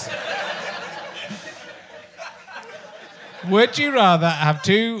eggs. Would you rather have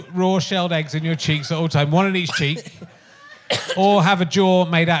 2 raw shelled eggs in your cheeks at all time, 1 in each cheek, or have a jaw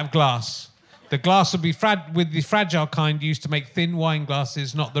made out of glass? The glass would be with the fragile kind used to make thin wine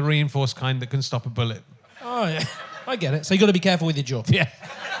glasses, not the reinforced kind that can stop a bullet. Oh, yeah. I get it. So you've got to be careful with your jaw. Yeah.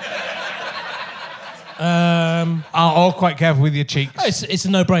 Or quite careful with your cheeks. Oh, it's a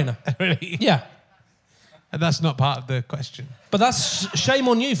no-brainer. Really? Yeah. And that's not part of the question. But that's shame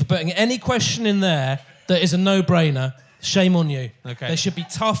on you for putting any question in there that is a no-brainer. Shame on you. Okay. There should be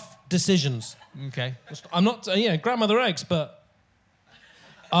tough decisions. Okay. I'm not, grandmother eggs, but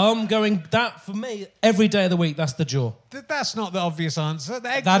I'm going that for me every day of the week. That's the jaw. That's not the obvious answer.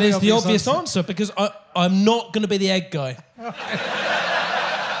 That is the obvious answer because I'm not going to be the egg guy.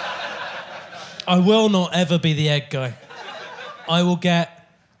 I will not ever be the egg guy. I will get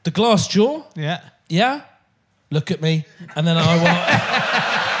the glass jaw. Yeah. Yeah. Look at me, and then I will.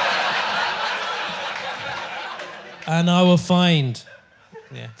 And I will find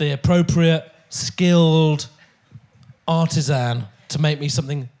the appropriate, skilled artisan to make me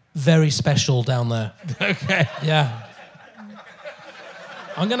something very special down there. Okay. Yeah.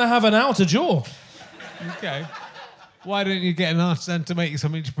 I'm going to have an outer jaw. Okay. Why don't you get an artisan to make you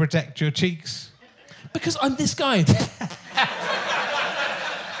something to protect your cheeks? Because I'm this guy.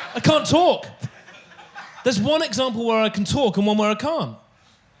 I can't talk. There's one example where I can talk and one where I can't.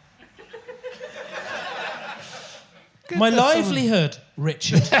 My livelihood,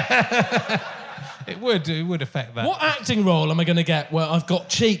 Richard. It would affect that. What acting role am I going to get where I've got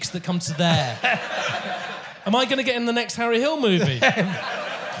cheeks that come to there? Am I going to get in the next Harry Hill movie?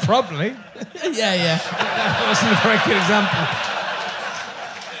 Probably. Yeah. That wasn't a very good example.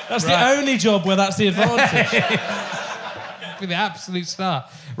 That's the only job where that's the advantage. Be the absolute star.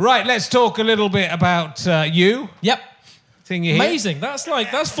 Right, let's talk a little bit about you. Yep. Thing you Amazing.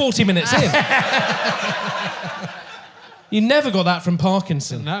 That's 40 minutes in. You never got that from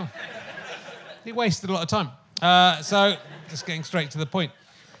Parkinson. No. He wasted a lot of time. So, just getting straight to the point.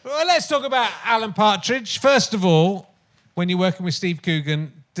 Well, let's talk about Alan Partridge. First of all, when you're working with Steve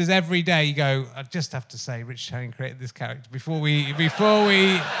Coogan, does every day you go, I just have to say Rich Herring created this character before we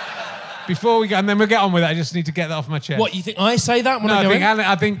Before we go, and then we'll get on with it. I just need to get that off my chest. What, you think I say that when No, I go in?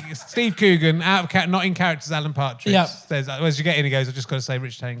 I think Steve Coogan, not in character as Alan Partridge, Yeah. says, as you get in, he goes, I've just got to say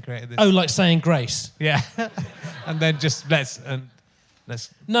Rich Tane created this. Oh, like saying grace. Yeah. And then just let's...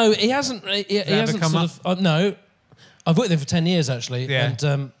 No, he hasn't. He hasn't come sort of. No, I've worked there for 10 years actually, Yeah.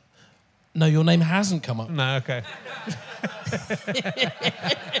 and no, your name hasn't come up. No, okay.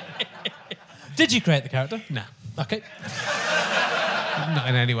 Did you create the character? No. Okay. Not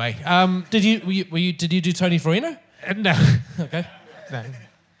in any way. Did you? Did you do Tony Farino? No. Okay. No.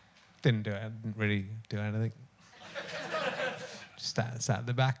 Didn't do it. I didn't really do anything. Just sat at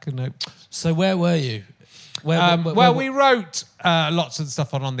the back and nope. So where were you? Well, we wrote lots of the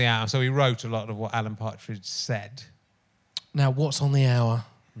stuff on the hour, so we wrote a lot of what Alan Partridge said. Now, what's on the hour?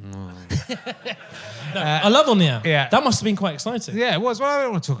 No, I love on the hour. Yeah. That must have been quite exciting. Yeah, it was. Well, I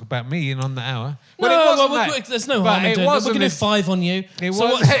don't want to talk about me and on the hour. There's no harm in doing it. We're going to do 5 on you. It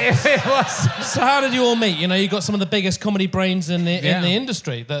was. So how did you all meet? You know, you got some of the biggest comedy brains in the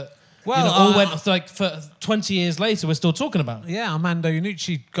industry that all went like for 20 years later. We're still talking about. Yeah, Armando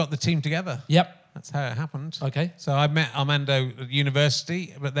Iannucci got the team together. Yep. That's how it happened. Okay. So I met Armando at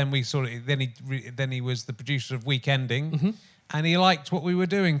university, but then we sort of then he was the producer of Weekending, and he liked what we were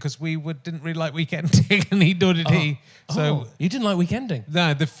doing because we didn't really like Weekending, and he did he. So you didn't like Weekending?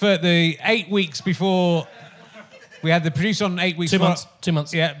 No, the 8 weeks before we had the producer on 8 weeks. 2 months. 2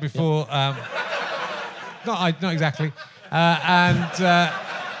 months. Yeah, before. Yep. Not exactly,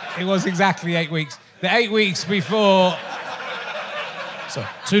 it was exactly 8 weeks. The 8 weeks before. So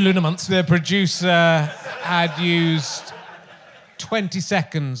 2 lunar months. The producer had used 20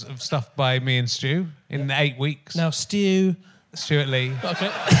 seconds of stuff by me and Stu in the 8 weeks. Now, Stuart Lee. Okay.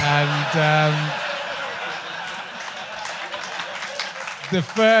 And the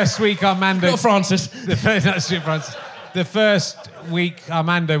first week Armando... Not Francis. Not Stuart Francis. The first week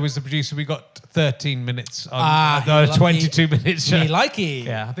Armando was the producer, we got 13 minutes on 22 minutes show. Me like it.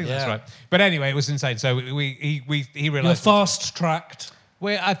 Yeah, I think that's right. But anyway, it was insane. So he realised... You're fast-tracked.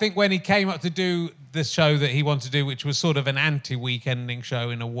 I think when he came up to do the show that he wanted to do, which was sort of an anti-weekending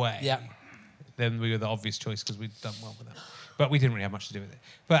show in a way, then we were the obvious choice because we'd done well with that. But we didn't really have much to do with it.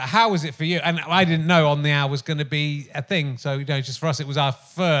 But how was it for you? And I didn't know On the Hour was going to be a thing. So, just for us, it was our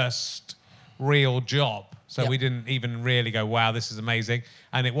first real job. So we didn't even really go, wow, this is amazing.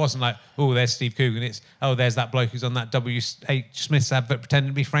 And it wasn't like, oh, there's Steve Coogan. It's, oh, there's that bloke who's on that W.H. Smith's advert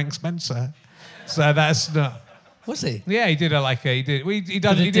pretending to be Frank Spencer. So that's not... Was he? Yeah, he did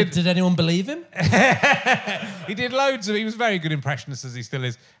Did anyone believe him? He did loads of. He was a very good impressionist as he still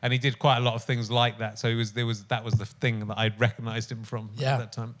is, and he did quite a lot of things like that. So that was the thing that I'd recognised him from at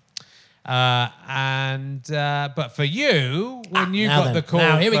that time. But for you, when you got the call,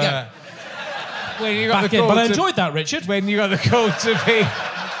 now here we go. When you got the call, but I enjoyed that, Richard. When you got the call to be,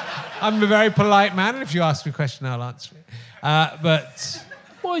 I'm a very polite man, and if you ask me a question, I'll answer it. But.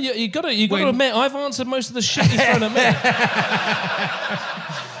 Well, you got to admit, I've answered most of the shit you've thrown at me.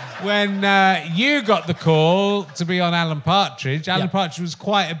 When you got the call to be on Alan Partridge, Alan Partridge was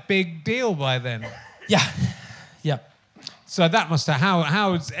quite a big deal by then. Yeah. So that must have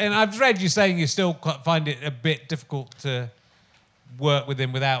and I've read you saying you still find it a bit difficult to work with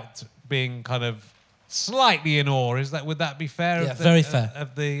him without being kind of slightly in awe. Would that be fair? Yeah, very fair.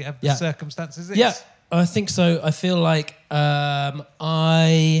 Of the circumstances. Yeah. I think so. I feel like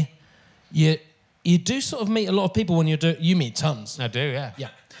you do sort of meet a lot of people when you meet tons. I do, yeah. Yeah.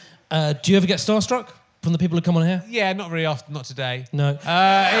 Do you ever get starstruck from the people who come on here? Yeah, not very often. Not today. No.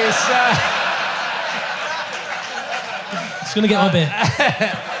 It's going to get my beer.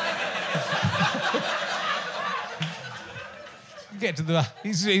 Get to the...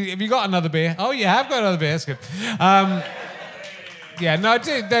 Have you got another beer? Oh, yeah, I've got another beer. That's good. Yeah, no,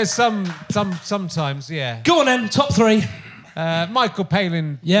 there's sometimes, yeah. Go on then, top 3. Michael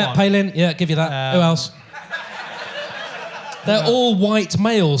Palin. Yeah, won. Palin. Yeah, give you that. Who else? They're all white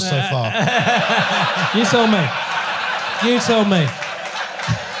males so far. You tell me.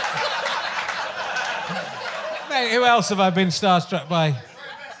 Mate, who else have I been starstruck by?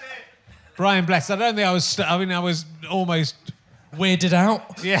 Brian Blessed. I don't think I was... I was almost... Weirded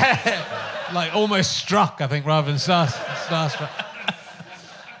out? Yeah. Like almost struck, I think, rather than starstruck.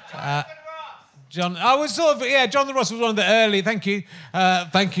 John, I was sort of, John the Ross was one of the early, thank you, I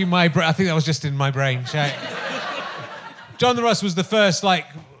think that was just in my brain. John the Ross was the first,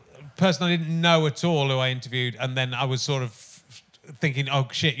 person I didn't know at all who I interviewed, and then I was sort of thinking, oh,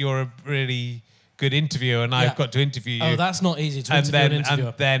 shit, you're a really good interviewer, and I've got to interview you. Oh, that's not easy to interview an interviewer.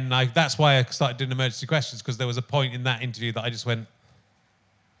 And then that's why I started doing emergency questions, because there was a point in that interview that I just went,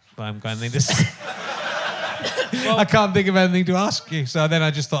 I'm going to need this. I can't think of anything to ask you. So then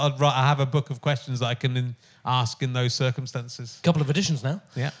I just thought I have a book of questions that I can ask in those circumstances. Couple of editions now.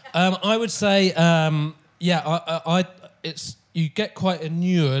 Yeah. I would say, it's you get quite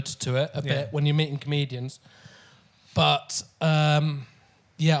inured to it a bit when you're meeting comedians, but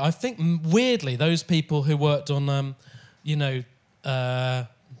I think weirdly those people who worked on,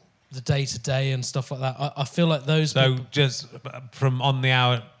 the day-to-day and stuff like that, I feel like those people... So just from on the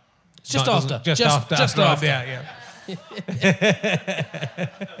hour... Just after. Just after. Yeah.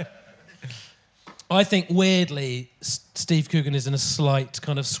 I think weirdly, Steve Coogan is in a slight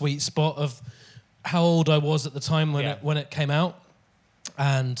kind of sweet spot of how old I was at the time when it came out,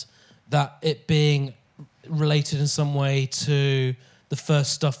 and that it being related in some way to the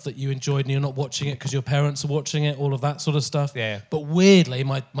first stuff that you enjoyed and you're not watching it because your parents are watching it, all of that sort of stuff. Yeah. But weirdly,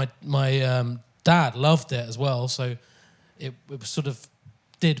 my dad loved it as well, so it sort of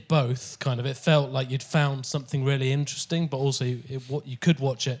did both, kind of. It felt like you'd found something really interesting, but also you could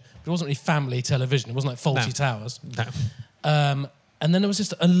watch it. But it wasn't really family television. It wasn't like Fawlty Towers. No. And then there was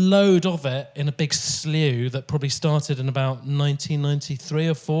just a load of it in a big slew that probably started in about 1993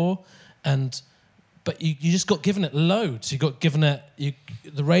 or 4, but you just got given it loads. You got given it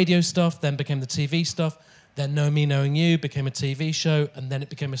the radio stuff, then became the TV stuff, then Know Me, Knowing You became a TV show, and then it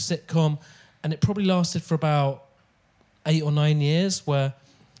became a sitcom, and it probably lasted for about 8 or 9 years, where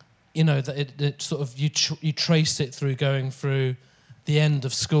that it sort of you trace it through going through the end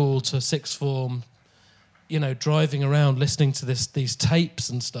of school to sixth form, driving around listening to these tapes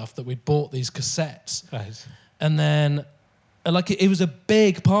and stuff that we'd bought, these cassettes, Right. and then. It was a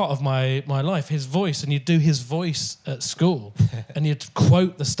big part of my life, his voice, and you'd do his voice at school and you'd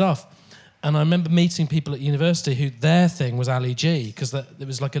quote the stuff. And I remember meeting people at university who their thing was Ali G, because it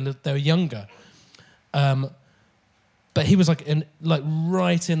was they were younger. But he was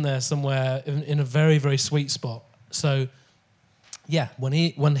right in there somewhere in a very, very sweet spot. So, yeah, when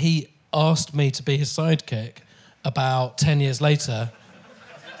he asked me to be his sidekick about 10 years later...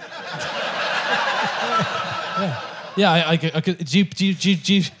 Yeah, I could. Do you do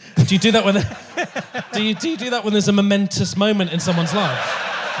that when? Do you do that when there's a momentous moment in someone's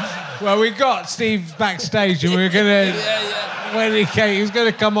life? Well, we got Steve backstage, and we were gonna. When he came, he was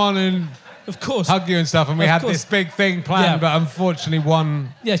gonna come on and, of course, hug you and stuff, and we had this big thing planned, but unfortunately, one.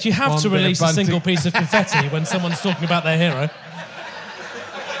 Yes, you have to release a single piece of confetti when someone's talking about their hero.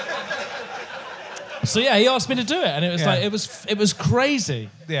 So yeah, he asked me to do it, and it was it was crazy.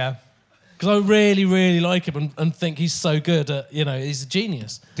 Yeah. Because I really, really like him and think he's so good at, he's a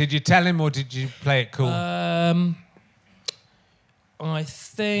genius. Did you tell him or did you play it cool? I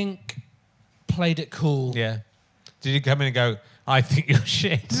think played it cool. Yeah. Did you come in and go, I think you're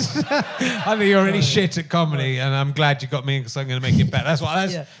shit? I think you're really shit at comedy, and I'm glad you got me because I'm going to make it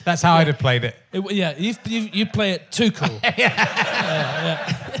better. That's how I'd have played it. You play it too cool. I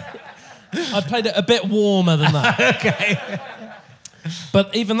played it a bit warmer than that. Okay.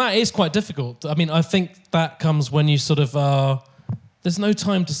 But even that is quite difficult. I mean, I think that comes when you sort of there's no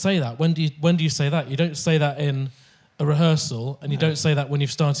time to say that. When do you say that? You don't say that in a rehearsal, and you don't say that when you're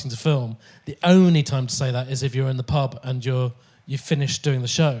starting to film. The only time to say that is if you're in the pub and you've finished doing the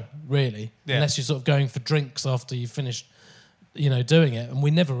show, really. Yeah. Unless you're sort of going for drinks after you've finished, doing it. And we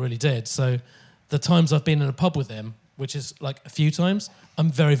never really did. So the times I've been in a pub with him, which is like a few times, I'm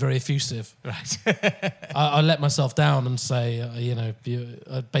very, very effusive. Right. I let myself down and say,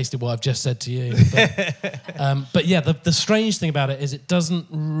 basically what I've just said to you. But yeah, the strange thing about it is it doesn't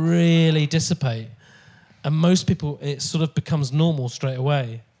really dissipate. And most people, it sort of becomes normal straight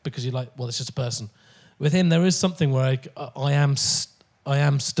away because you're like, well, it's just a person. With him, there is something where I am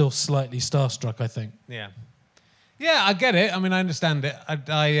still slightly starstruck, I think. Yeah. Yeah, I get it. I mean, I understand it. I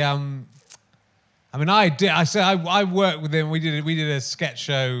worked with him. We did a sketch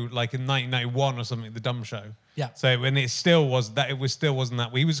show like in 1991 or something, the Dumb Show. Yeah. So when it still wasn't that.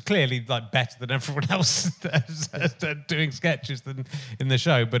 He was clearly like better than everyone else doing sketches than in the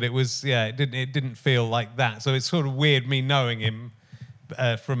show. But it was it didn't feel like that. So it's sort of weird me knowing him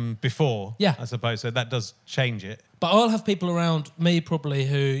from before. Yeah. I suppose so. That does change it. But I'll have people around me probably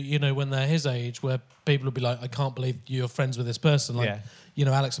who, when they're his age, where people will be like, I can't believe you're friends with this person. Like,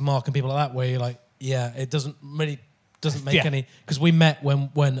 Alex and Mark and people like that, where you're like, yeah, it doesn't make any... Because we met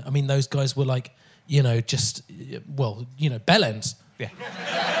when those guys were like, bellends. Yeah.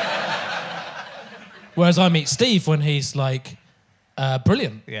 Whereas I meet Steve when he's like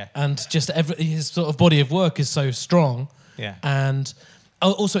brilliant. Yeah. And just his sort of body of work is so strong. Yeah. And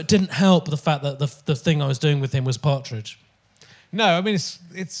also it didn't help the fact that the thing I was doing with him was Partridge. No, I mean it's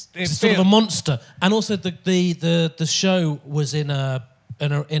sort of a monster. And also the show was in a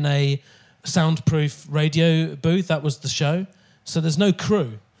soundproof radio booth. That was the show. So there's no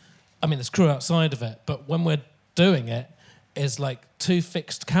crew. I mean, there's crew outside of it, but when we're doing it, it's like 2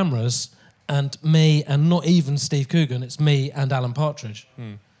 fixed cameras and me, and not even Steve Coogan. It's me and Alan Partridge.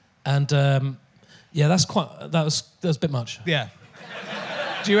 And yeah, that was a bit much. Yeah.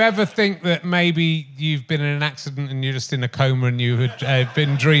 Do you ever think that maybe you've been in an accident and you're just in a coma and you had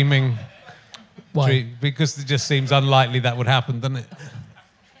been dreaming? Why? Because it just seems unlikely that would happen, doesn't it?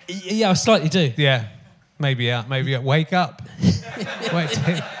 Yeah, I slightly do. Yeah. Maybe wake up. Wait,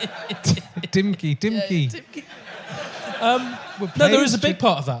 Dimky. No, there is a big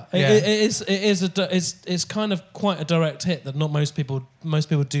part of that. Yeah. It's kind of quite a direct hit that not most people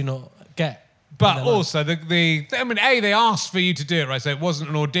do not get. But also, they asked for you to do it, right? So it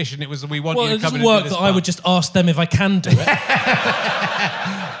wasn't an audition, it was we want you to come in and do this Well, it doesn't work that I would just ask them if I can do it.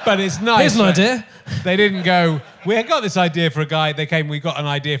 But it's nice. Here's an idea. They didn't go, we got this idea for a guy. They came, we got an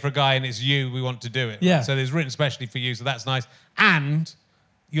idea for a guy and it's you, we want to do it. Yeah. So it's written especially for you, so that's nice. And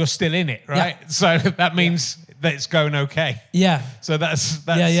you're still in it, right? Yeah. So that means that it's going okay. Yeah. So that's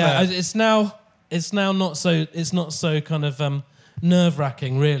yeah. It's now not so kind of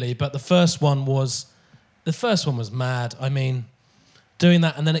nerve-wracking, really. But the first one was mad. I mean, doing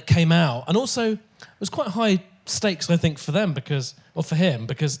that and then it came out, and also it was quite high stakes, I think, for them for him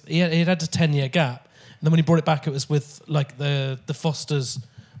because he had a 10-year gap, and then when he brought it back, it was with like the Fosters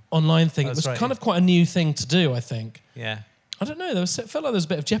online thing. It was kind of quite a new thing to do, I think. Yeah. I don't know. It felt like there was a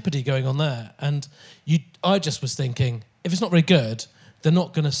bit of jeopardy going on there, and I just was thinking, if it's not very good, they're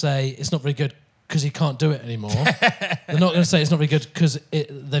not going to say it's not very good because he can't do it anymore. They're not going to say it's not very good because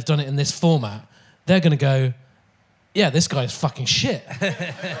they've done it in this format. They're going to go, yeah, this guy is fucking shit.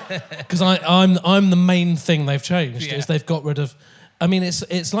 Because I'm the main thing they've changed is they've got rid of. I mean,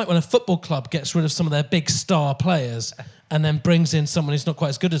 it's like when a football club gets rid of some of their big star players and then brings in someone who's not quite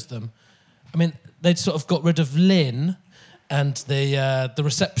as good as them. I mean, they'd sort of got rid of Lynn and the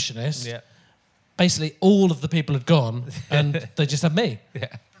receptionist. Yeah. Basically, all of the people had gone, and they just had me. Yeah.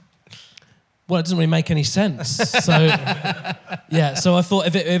 Well, it doesn't really make any sense. So, yeah. So I thought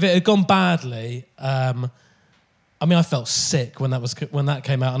if it had gone badly, I mean, I felt sick when that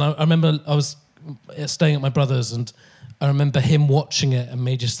came out, and I remember I was staying at my brother's, and I remember him watching it, and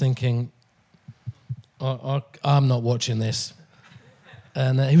me just thinking, I'm not watching this.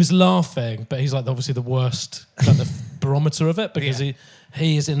 And he was laughing, but he's like obviously the worst kind of barometer of it because he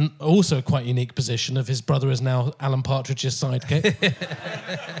is in also a quite unique position of his brother is now Alan Partridge's sidekick.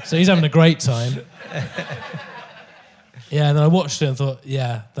 So he's having a great time. Yeah, and then I watched it and thought,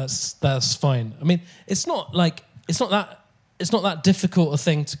 yeah, that's fine. I mean, it's not that difficult a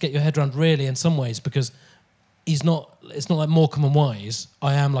thing to get your head around really in some ways because it's not like Morecambe and Wise.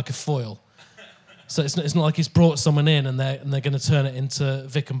 I am like a foil. So it's not like he's brought someone in and they're going to turn it into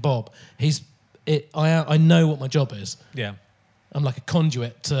Vic and Bob. I know what my job is. Yeah. I'm like a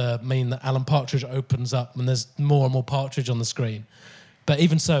conduit to mean that Alan Partridge opens up and there's more and more Partridge on the screen. But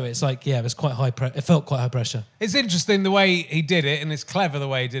even so, it's like, yeah, it felt quite high pressure. It's interesting the way he did it, and it's clever the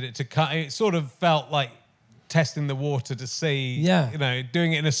way he did it to cut. It sort of felt like testing the water to see,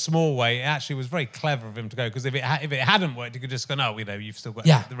 doing it in a small way. It actually was very clever of him to go, because if it hadn't worked, he could just go, no, you've still got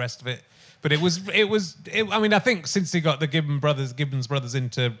the rest of it. But I mean, I think since he got the Gibbons brothers in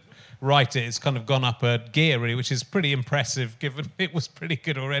to write it, it's kind of gone up a gear, really, which is pretty impressive, given it was pretty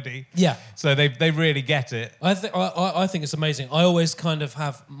good already. Yeah. So they really get it. I think it's amazing. I always kind of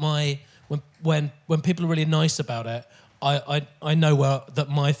have when people are really nice about it, I know that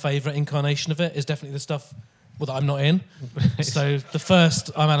my favourite incarnation of it is definitely the stuff that I'm not in. So the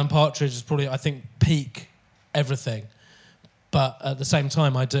first I'm Alan Partridge is probably, I think, peak everything. But at the same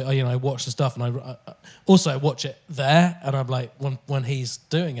time, I watch the stuff, and I also watch it there, and I'm like, when he's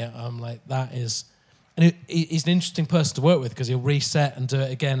doing it, I'm like, that is, and he's an interesting person to work with because he'll reset and do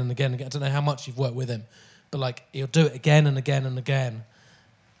it again and again and again. I don't know how much you've worked with him, but like he'll do it again and again and again.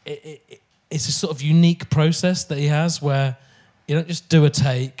 It's a sort of unique process that he has where you don't just do a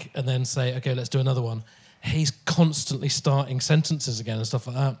take and then say, okay, let's do another one. He's constantly starting sentences again and stuff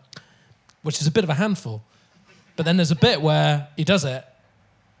like that, which is a bit of a handful. But then there's a bit where he does it,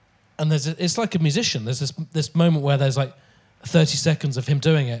 and it's like a musician. There's this moment where there's like 30 seconds of him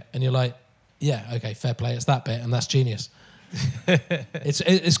doing it, and you're like, yeah, okay, fair play. It's that bit, and that's genius.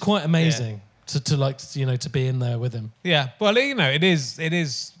 It's quite amazing to be in there with him. Yeah, well, it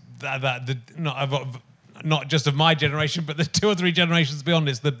is that not just of my generation, but the 2 or 3 generations beyond.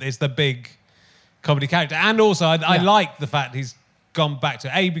 It's the big comedy character, and also I like the fact he's gone back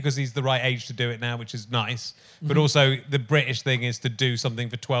to because he's the right age to do it now, which is nice. But also the British thing is to do something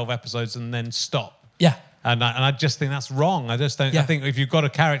for 12 episodes and then stop. Yeah. And I just think that's wrong. I just don't. Yeah. I think if you've got a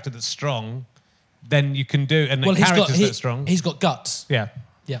character that's strong, then you can do. And the characters that's strong. He's got guts. Yeah,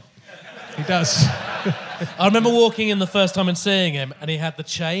 Yeah. he does. I remember walking in the first time and seeing him, and he had the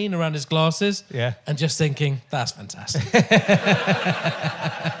chain around his glasses. Yeah. And just thinking, that's fantastic.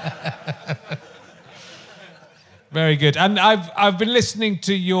 Very good. And I've been listening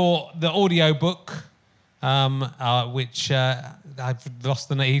to the audio book, which I've lost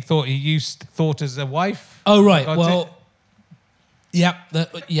the name. He thought he used Thought as a Wife. Oh right. Got Well,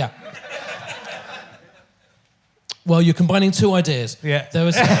 it? yeah. Well, you're combining two ideas. Yeah. There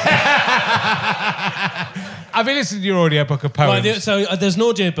was. I've been listening to your audio book of poems. Right, so there's an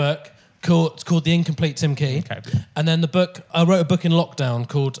audio book called The Incomplete Tim Key. Okay. And then I wrote a book in lockdown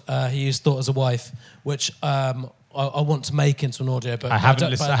called He Used Thought as a Wife, which I want to make into an audio book. I haven't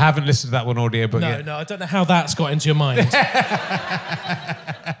listened to that one audio book yet. No, I don't know how that's got into your mind.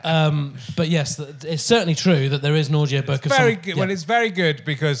 But yes, it's certainly true that there is an audio book. Very good. Well, it's very good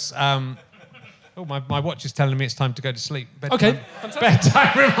because... my watch is telling me it's time to go to sleep. Bedtime. Okay.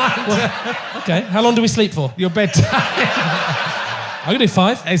 Bedtime reminder. Okay, how long do we sleep for? Your bedtime. I'm going to do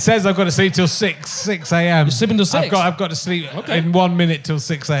 5. It says I've got to sleep till 6 a.m. You're sleeping till 6? I've got to sleep in 1 minute till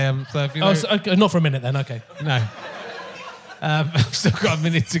 6 a.m. So if you know... okay, not for a minute then, okay. No. I've still got a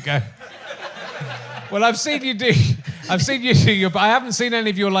minute to go. Well, I've seen you do but I haven't seen any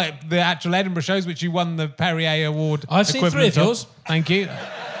of your, the actual Edinburgh shows, which you won the Perrier Award. I've seen 3 of yours. Thank you.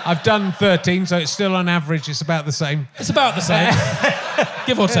 I've done 13, so it's still on average, it's about the same. It's about the same,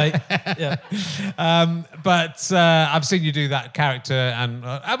 give or take. Yeah. But I've seen you do that character, and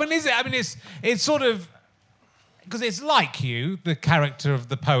it's sort of because it's like you, the character of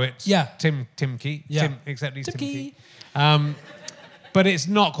the poet. Yeah. Tim Key. Yeah. Except he's Tim Key. Key. But it's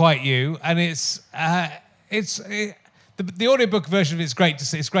not quite you, and the audiobook version of it's great to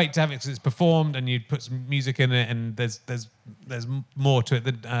see. It's great to have it because it's performed and you put some music in it, and there's more to it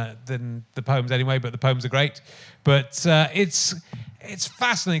than the poems anyway. But the poems are great. But it's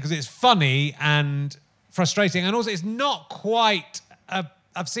fascinating because it's funny and frustrating, and also it's not quite.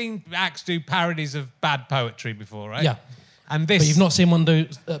 I've seen acts do parodies of bad poetry before, right? Yeah. And this, but you've not seen one do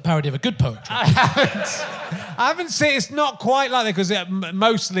a parody of a good poetry. I haven't seen. It's not quite like that because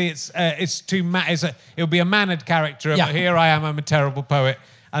mostly it's too. It'll be a mannered character. Yeah. But here I am. I'm a terrible poet,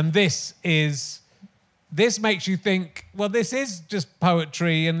 and this makes you think. Well, this is just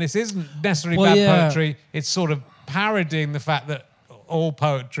poetry, and this isn't necessarily bad poetry. It's sort of parodying the fact that all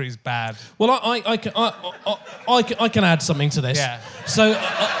poetry is bad. Well, I can add something to this. Yeah. So.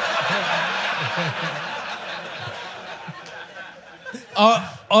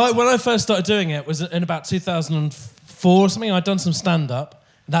 When I first started doing it was in about 2004 or something. I'd done some stand-up.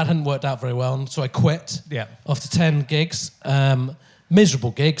 That hadn't worked out very well, and so I quit after 10 gigs.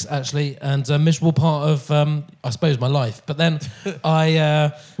 Miserable gigs, actually, and a miserable part of, I suppose, my life. But then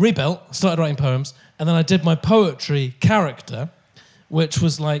I rebuilt, started writing poems, and then I did my poetry character, which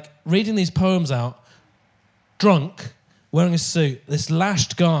was like reading these poems out, drunk, wearing a suit, this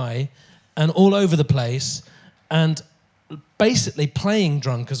lashed guy, and all over the place, and basically playing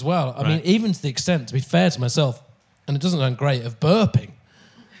drunk as well. I mean, even to the extent, to be fair to myself, and it doesn't sound great, of burping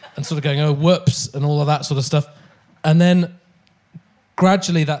and sort of going, oh, whoops, and all of that sort of stuff. And then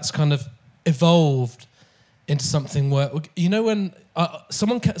gradually that's kind of evolved into something where, you know, when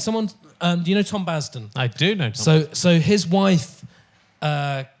someone, do you know Tom Basden? I do know Tom. So his wife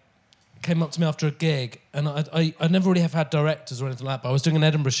came up to me after a gig, and I never really have had directors or anything like that, but I was doing an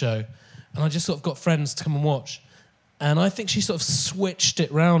Edinburgh show, and I just sort of got friends to come and watch. And I think she sort of switched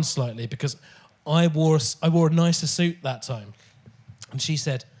it round slightly because I wore a nicer suit that time, and she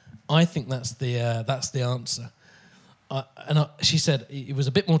said, "I think that's the answer." She said it was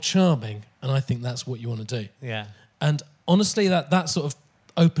a bit more charming, and I think that's what you want to do. Yeah. And honestly, that sort of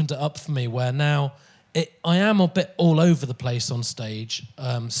opened it up for me, where now I am a bit all over the place on stage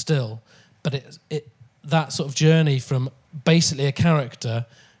still, but that sort of journey from basically a character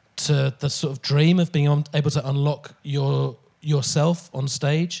to the sort of dream of being able to unlock yourself on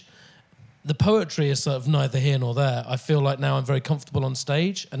stage. The poetry is sort of neither here nor there. I feel like now I'm very comfortable on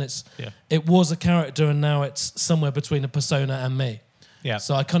stage, and it was a character, and now it's somewhere between a persona and me. Yeah.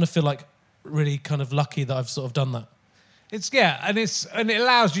 So I kind of feel like really kind of lucky that I've sort of done that. And it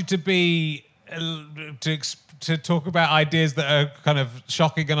allows you to be to talk about ideas that are kind of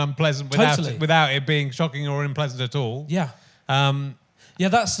shocking and unpleasant without it being shocking or unpleasant at all. Yeah. Yeah,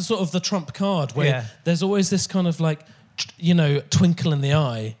 that's the sort of the trump card where there's always this kind of like, you know, twinkle in the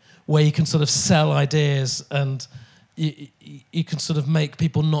eye where you can sort of sell ideas, and you can sort of make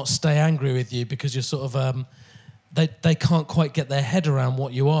people not stay angry with you because you're sort of they can't quite get their head around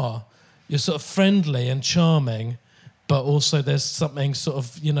what you are. you're sort of friendly and charming, but also there's something sort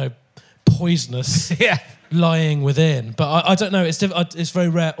of, you know, poisonous lying within. But I don't know, it's very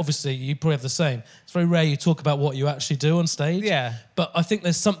rare. Obviously, you probably have the same. It's very rare you talk about what you actually do on stage. Yeah. But I think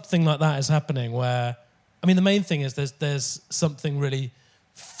there's something like that is happening where, I mean, the main thing is there's something really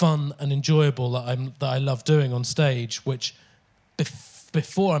fun and enjoyable that I love doing on stage, which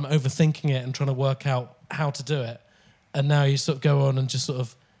before I'm overthinking it and trying to work out how to do it. And now you sort of go on and just sort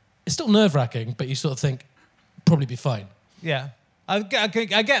of, it's still nerve-wracking, but you sort of think, probably be fine. Yeah. I get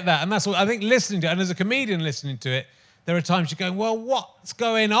that. And that's what I think listening to it, and as a comedian listening to it, there are times you're going, well, what's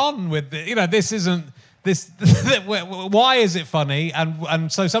going on with it? You know, this isn't, this, why is it funny?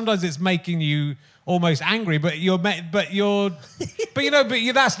 And so sometimes it's making you almost angry, but that's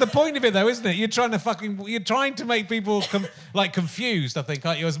the point of it, though, isn't it? You're trying to make people confused. I think,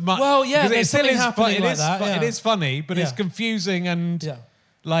 aren't you? As much. Well, yeah, because there's something happening like that. It is funny, but it's confusing and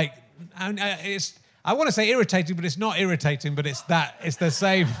it's. I want to say irritating, but it's not irritating. But it's the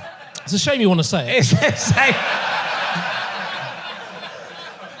same. It's a shame you want to say it. It's the same.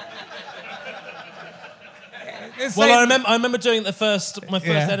 Well, I remember doing my first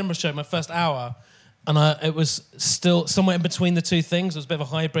Edinburgh show, my first hour, and it was still somewhere in between the two things. It was a bit of a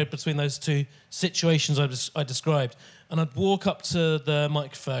hybrid between those two situations I described. And I'd walk up to the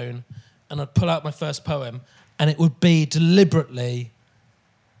microphone and I'd pull out my first poem, and it would be deliberately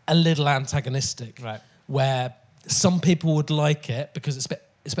a little antagonistic, right? Where some people would like it because it's a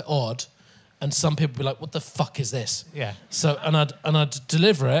bit odd, and some people would be like, "What the fuck is this?" Yeah. So and I'd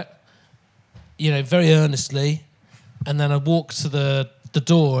deliver it, you know, very earnestly. And then I walked to the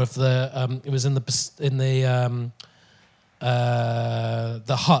door of the. It was in the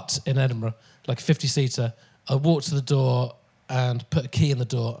Hut in Edinburgh, like a 50-seater. I walked to the door and put a key in the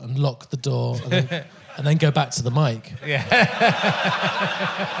door and lock the door, and then go back to the mic. Yeah.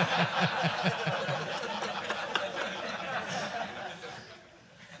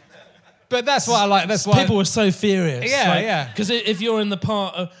 But that's what I like. That's why people were so furious. Yeah, yeah. Because if you're in the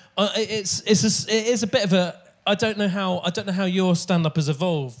part of, it is a bit of a. I don't know how your stand-up has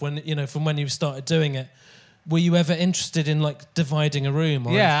evolved from when you started doing it. Were you ever interested in like dividing a room?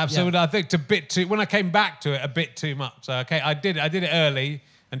 Yeah, absolutely. Yeah. I think when I came back to it, a bit too much. So I did it early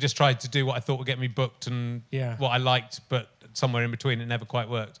and just tried to do what I thought would get me booked and what I liked, but somewhere in between it never quite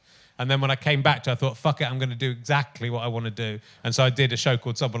worked. And then when I came back to it, I thought, fuck it, I'm going to do exactly what I want to do. And so I did a show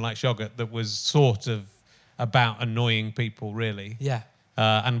called Someone Like Shoggot that was sort of about annoying people, really. Yeah.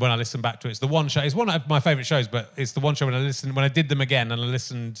 And when I listened back to it, it's the one show. It's one of my favourite shows, but it's the one show when I did them again and I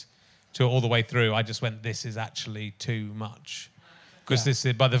listened to it all the way through, I just went, this is actually too much. Because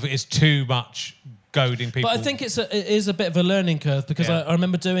it's too much goading people. But I think it is a bit of a learning curve because I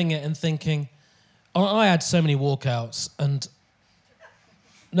remember doing it and thinking, I had so many walkouts and...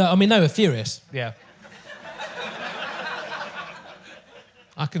 No, I mean, they were furious. Yeah.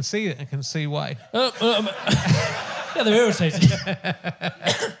 I can see it. I can see why. Yeah, they're irritated.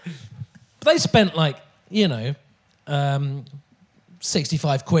 But they spent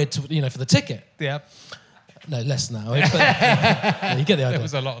 65 quid for the ticket. Yeah. No, less than that. But, you get the idea. It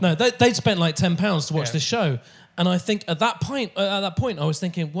was a lot. No, they'd spent like £10 to watch this show, and I think at that point, I was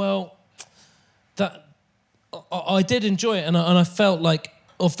thinking, well, that I did enjoy it, and I felt like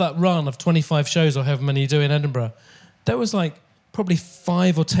of that run of 25 shows or however many you do in Edinburgh, there was like probably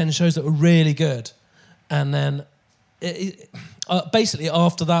 5 or 10 shows that were really good, and then basically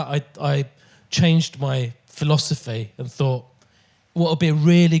after that, I changed my philosophy and thought, what would be a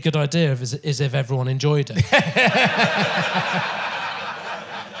really good idea is if everyone enjoyed it.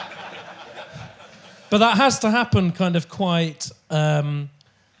 But that has to happen kind of quite... that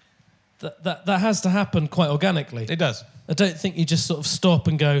has to happen quite organically. It does. I don't think you just sort of stop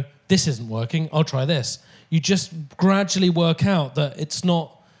and go, this isn't working, I'll try this. You just gradually work out that it's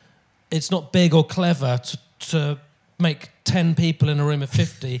not big or clever to make 10 people in a room of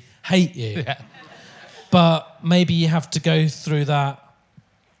 50 hate you. Yeah. But maybe you have to go through that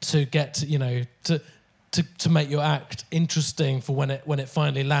to get to make your act interesting for when it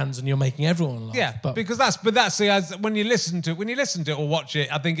finally lands and you're making everyone laugh. Yeah, because when you listen to it or watch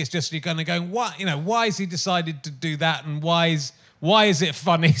it, I think it's just you're kind of going, what, why has he decided to do that, and why is it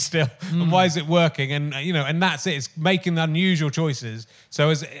funny still, and why is it working, and and that's it. It's making unusual choices.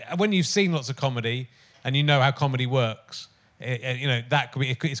 So when you've seen lots of comedy and you know how comedy works. That could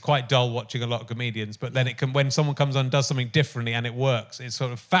be. It's quite dull watching a lot of comedians, but then when someone comes on and does something differently and it works, it's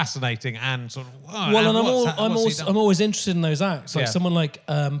sort of fascinating and sort of. I'm always interested in those acts, like someone like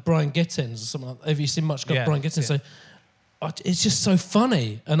Brian Gittins or something. Have you seen much of Brian Gittins? Yeah. So it's just so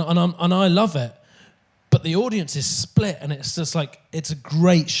funny, and I love it. but the audience is split, and it's just like, it's a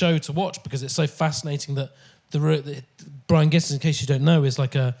great show to watch because it's so fascinating that the Brian Gittins, in case you don't know, is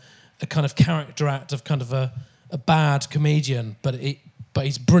like a kind of character act of kind of a bad comedian, but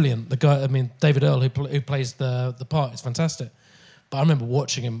he's brilliant. The guy, I mean, David Earl, who plays the part, is fantastic. But I remember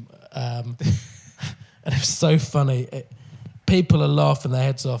watching him, and it was so funny. People are laughing their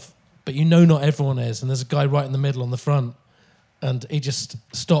heads off, but not everyone is. And there's a guy right in the middle on the front, and he just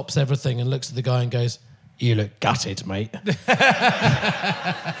stops everything and looks at the guy and goes, "You look gutted, mate."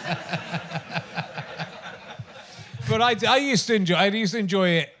 But I used to enjoy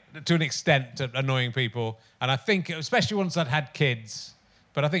it to an extent, to annoying people, and I think, especially once I'd had kids,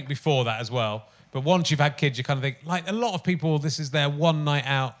 but I think before that as well. But once you've had kids, you kind of think, like, a lot of people, this is their one night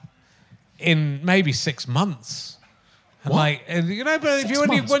out in maybe 6 months. And What? like, but if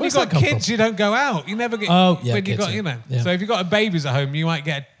when you've Where's got that come kids, from? you don't go out. You never get. Oh, yeah, when you kids, got, yeah. Yeah. So if you've got babies at home, you might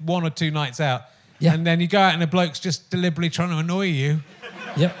get 1 or 2 nights out. Yeah. And then you go out and a bloke's just deliberately trying to annoy you.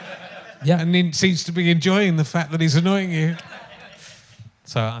 Yep. Yeah. And he seems to be enjoying the fact that he's annoying you.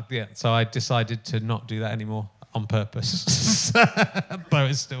 So I decided to not do that anymore on purpose. Though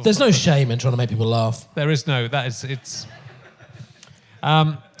it's still. There's no shame in trying to make people laugh. There is no.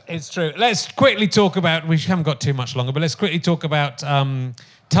 It's true. Let's quickly talk about. We haven't got too much longer, but let's quickly talk about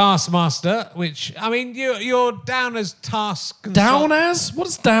Taskmaster. Which, I mean, you're down as task. Down as? What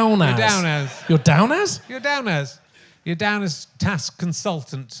is down as? You're down as. You're down as? You're down as. You're down as task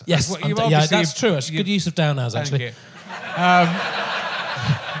consultant. Yes, That's what I'm you've yeah, obviously- that's true. It's a good use of down as, Thank actually. you.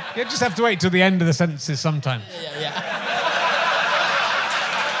 You just have to wait till the end of the sentences sometimes. Yeah.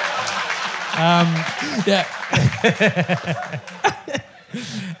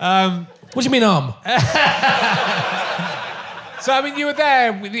 What do you mean, So, I mean, you were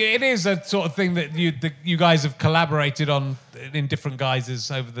there. It is a sort of thing that you guys have collaborated on in different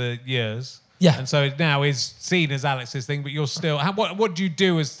guises over the years. Yeah. And so it now is seen as Alex's thing, but you're still... What do you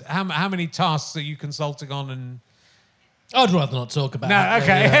do as... How many tasks are you consulting on? And I'd rather not talk about No,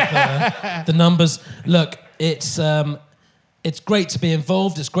 okay. the numbers. Look, it's great to be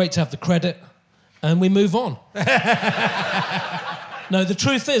involved. It's great to have the credit. And we move on. No, the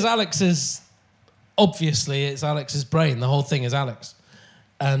truth is, obviously, it's Alex's brain. The whole thing is Alex.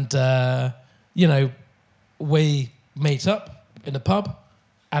 And, we meet up in a pub.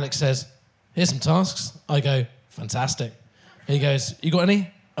 Alex says, "Here's some tasks." I go, "Fantastic." He goes, "You got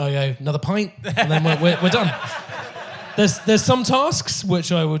any?" I go, "Another pint." And then we're done. There's some tasks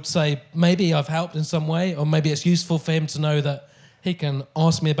which I would say maybe I've helped in some way, or maybe it's useful for him to know that he can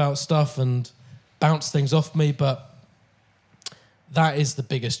ask me about stuff and bounce things off me, but that is the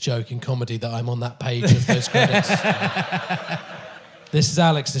biggest joke in comedy, that I'm on that page of those credits. This is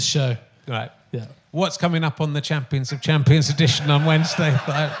Alex's show. Right. Yeah. What's coming up on the Champions of Champions edition on Wednesday?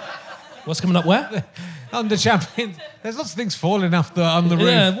 What's coming up where? On the Champions... There's lots of things falling off on the roof.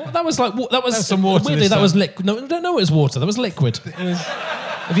 Yeah, well, that was some water weirdly, this that time. was liquid. No, I don't know it was water. That was liquid. It was...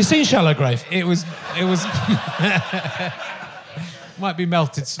 Have you seen Shallow Grave? It was... Might be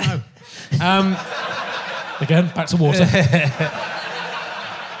melted snow. Again, back to water.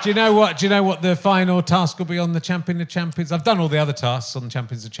 Do you know what the final task will be on the Champion of Champions? I've done all the other tasks on the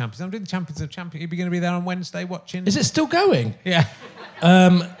Champions of Champions. I'm doing the Champions of Champions. Are you going to be there on Wednesday watching? Is it still going? Yeah.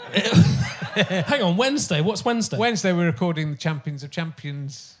 Hang on, Wednesday. What's Wednesday? Wednesday we're recording the Champions of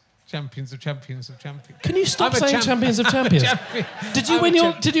Champions. Champions of Champions of Champions. Can you stop I'm a saying Champions of Champions? champion. Did you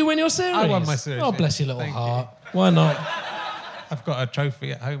win your series? I won my series, Oh, yeah. bless your little Thank heart. Why not? I've got a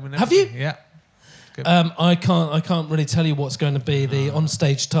trophy at home and Have everything. you? Yeah. I can't really tell you what's going to be the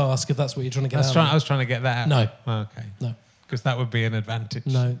onstage task, if that's what you're trying to get out. I was trying to get that out. No. Okay. No. Because that would be an advantage.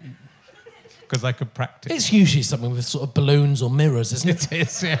 No. Because I could practice. It's usually something with sort of balloons or mirrors, isn't it? It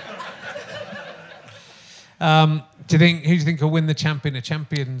is, yeah. Who do you think will win the Champion of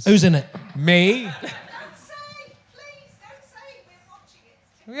Champions? Who's in it? Me? Don't say, please, don't say we're watching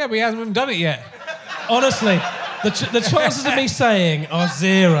it. Yeah, we haven't done it yet. Honestly, the chances of me saying are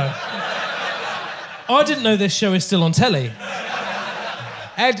zero. I didn't know this show is still on telly.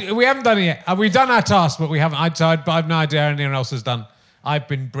 Ed, we haven't done it yet. We've done our task, but we haven't. I've no idea anyone else has done. I've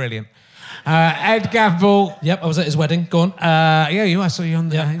been brilliant. Ed Gamble. Yep, I was at his wedding. Go on. I saw you on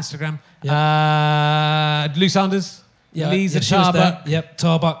the Yeah. Instagram. Yeah. Lou Sanders. Lisa she was there. Tarbuck. Yep,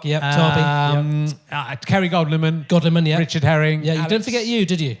 Tarbuck. Yep, Tarby. Yep. Kerry Godliman. Godliman, yep. Richard Herring. Yeah, you Alex, didn't forget you,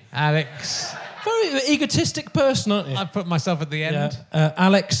 did you? Alex. Very egotistic person, aren't you? I put myself at the end. Yeah.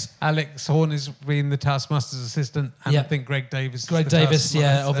 Alex. Alex Horn is being the Taskmaster's assistant, and Yeah. I think Greg Davis. Greg is the Davis, yeah,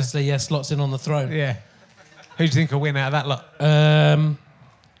 Taskmaster. obviously, yeah, slots in on the throne. Yeah. Who do you think will win out of that lot?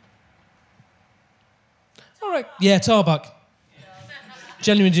 All right. Yeah, Tarbuck.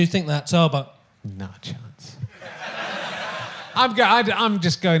 Genuinely do you think that, Tarbuck? No chance. I'm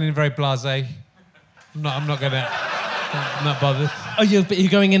just going in very blasé. I'm not bothered. Oh, you're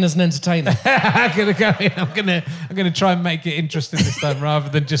going in as an entertainer. I'm gonna go in. I'm gonna try and make it interesting this time rather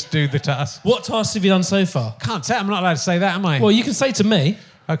than just do the task. What tasks have you done so far? Can't say. I'm not allowed to say that, am I? Well, you can say to me.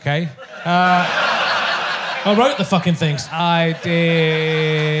 Okay. I wrote the fucking things. I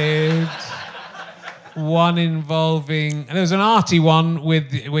did one involving. There was an arty one where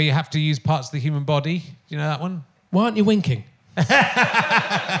you have to use parts of the human body. Do you know that one? Why aren't you winking?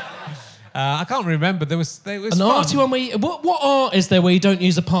 I can't remember. There was An fun. arty one where what art is there where you don't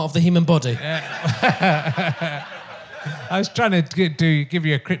use a part of the human body? I was trying to give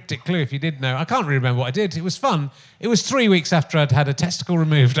you a cryptic clue if you did know. I can't really remember what I did. It was fun. It was 3 weeks after I'd had a testicle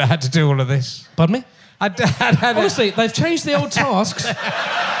removed. I had to do all of this. Pardon me? Honestly, they've changed the old tasks.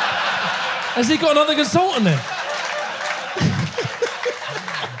 Has he got another consultant in?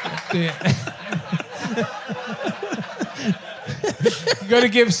 you've got to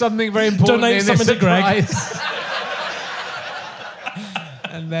give something very important. Donate something to Greg.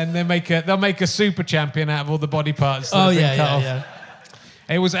 And then they'll make a super champion out of all the body parts. Oh yeah.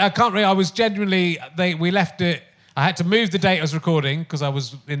 It was. I can't really. I was genuinely. We left it. I had to move the date I was recording because I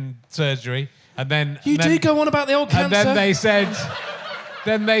was in surgery, and then You do go on about the old cancer. And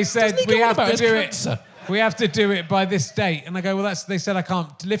then they said we have to do cancer? it. We have to do it by this date, and I go, well, they said I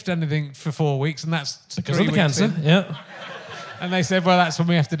can't lift anything for 4 weeks, and that's Because 3 of the weeks cancer. in. Yeah. And they said, well, that's when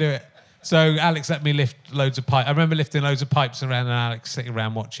we have to do it. So Alex let me lift loads of pipes. I remember lifting loads of pipes around, and Alex sitting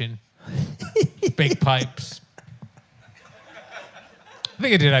around watching big pipes. I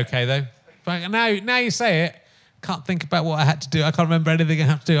think I did okay though. But now you say it, can't think about what I had to do. I can't remember anything I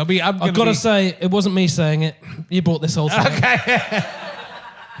have to do. I've got to say, it wasn't me saying it. You brought this whole thing. Okay.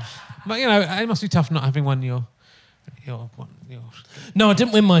 But it must be tough not having won your. No, I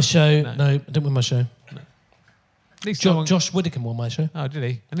didn't win my show. No, I didn't win my show. At least someone... Josh Widdicombe won my show. Oh, did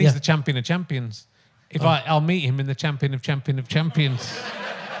he? And he's the champion of champions. I'll meet him in the champion of champions.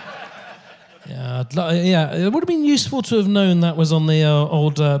 Yeah, it would have been useful to have known that was on the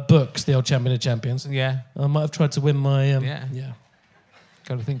old books, the old champion of champions. Yeah. I might have tried to win my... Yeah.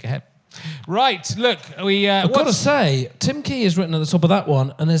 Got to think ahead. Right, look, I've got to say, Tim Key is written at the top of that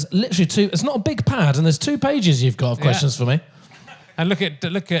one, and there's literally it's not a big pad, and there's 2 pages you've got of questions for me. And look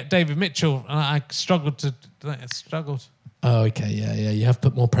at David Mitchell. I struggled. Oh, okay, yeah. You have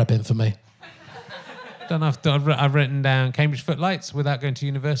put more prep in for me. I've written down Cambridge Footlights without going to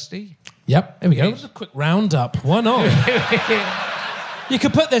university. Yep, here we go. Just a quick roundup. Why not? You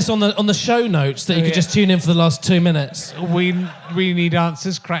could put this on the show notes that you could just tune in for the last 2 minutes. We need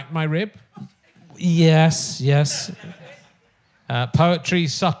answers. Crack my rib. Yes. Poetry,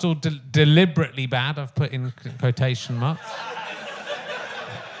 subtle, deliberately bad. I've put in quotation marks.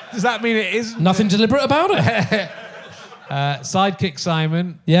 Does that mean it isn't? Nothing deliberate about it. Sidekick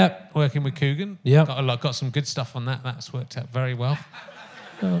Simon. Yep. Working with Coogan. Yep. Got some good stuff on that. That's worked out very well.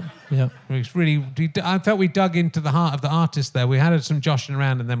 Yeah. I felt we dug into the heart of the artist there. We had some joshing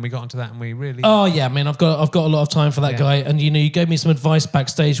around, and then we got onto that, and we really. Oh yeah, I mean, I've got a lot of time for that guy, and you gave me some advice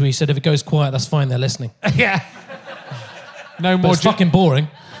backstage where you said if it goes quiet, that's fine. They're listening. Yeah. No more. It's fucking boring.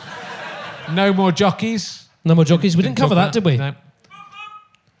 No more jockeys. No more jockeys. We didn't cover that, did we? No.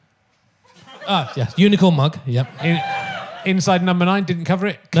 Ah, yeah. Unicorn mug. Yep. Inside number 9 didn't cover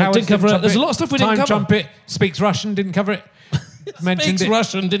it. No, Cowards didn't cover it. There's a lot of stuff we didn't Time cover. Trumpet speaks Russian. Didn't cover it. Mentioned Speaks it.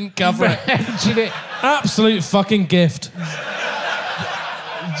 Russian. Didn't cover it. Mentioned it. Absolute fucking gift.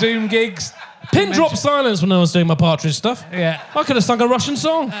 Zoom gigs. Pin drop silence when I was doing my Partridge stuff. Yeah. I could have sung a Russian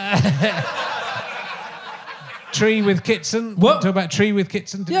song. Tree with Kitson. What? Talk about Tree with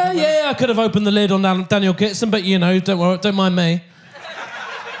Kitson. Yeah. I could have opened the lid on Daniel Kitson, but don't worry, don't mind me.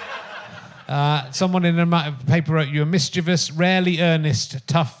 Someone in a paper wrote, "You're mischievous, rarely earnest,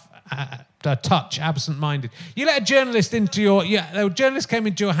 tough, touch, absent-minded." You let a journalist into your... Yeah, a journalist came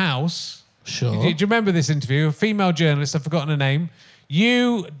into your house. Sure. Do you remember this interview? A female journalist, I've forgotten her name.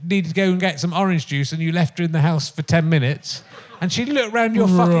 You needed to go and get some orange juice, and you left her in the house for 10 minutes. And she looked around your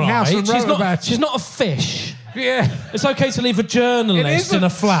fucking house and wrote about it. She's not a fish. Yeah. It's okay to leave a journalist in a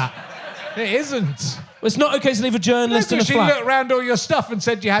flat. It isn't. It's not okay to leave a journalist in a She flat. looked around all your stuff and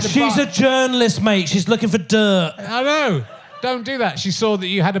said you had a She's a journalist, mate. She's looking for dirt. I know. Don't do that. She saw that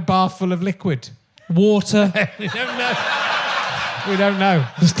you had a bar full of liquid. Water. We don't know. We don't know.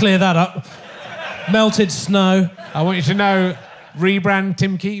 Let's clear that up. Melted snow. I want you to know, rebrand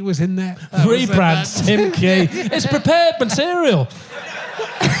Tim Key was in there. Rebrand Tim Key. It's prepared material.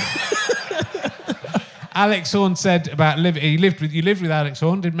 Alex Horn said about you lived with Alex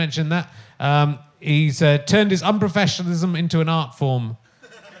Horn. Didn't mention that. He's turned his unprofessionalism into an art form.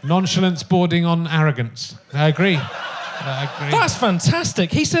 Nonchalance bordering on arrogance. I agree. Agreed. That's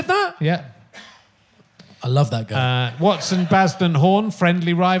fantastic. He said that? Yeah. I love that guy. Watson, Basden, Horn,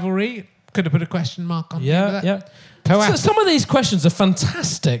 friendly rivalry. Could have put a question mark on Yeah, that. yeah. Poet- So some of these questions are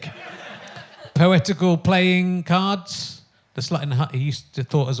fantastic. Poetical playing cards. The Slut in the Hut he used to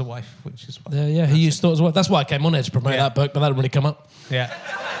thought as a wife, which is what. Yeah, he used thoughts as well. That's why I came on here to promote that book, but that didn't really come up. Yeah.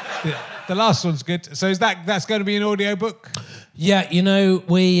 The last one's good. So that's going to be an audio book? Yeah, you know,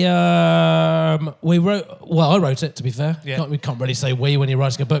 we wrote. Well, I wrote it. To be fair, Yeah. we can't really say we when you're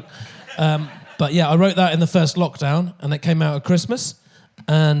writing a book. But yeah, I wrote that in the first lockdown, and it came out at Christmas,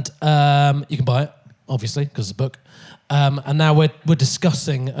 and you can buy it, obviously, because it's a book. And now we're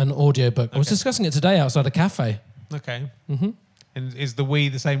discussing an audio book. I was discussing it today outside a cafe. Okay. Mm-hmm. And is the we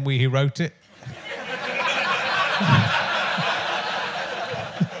the same we who wrote it?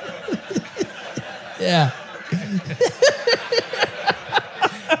 Yeah.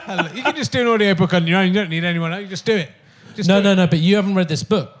 You can just do an audiobook on your own. You don't need anyone else. You just do it. No, but you haven't read this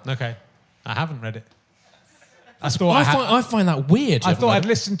book. Okay. I haven't read it. I find that weird. thought I'd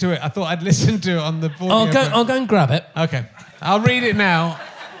listen to it. I thought I'd listen to it on the audio book. I'll go and grab it. Okay. I'll read it now.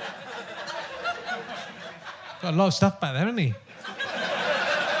 Got a lot of stuff back there, hasn't he?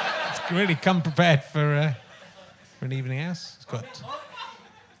 It's really come prepared for an evening house. It's got...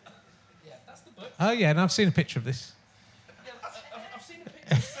 Yeah, that's the book. Oh, yeah, and I've seen a picture of this. I've seen the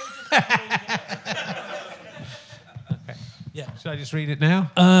picture. Okay. Yeah. Should I just read it now?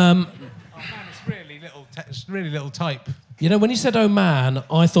 Oh, man, it's really little type. You know, when you said, oh, man,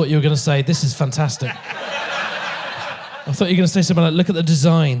 I thought you were going to say, this is fantastic. I thought you were going to say something like, look at the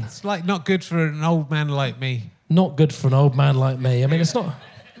design. It's like not good for an old man like me. Not good for an old man like me. I mean, it's not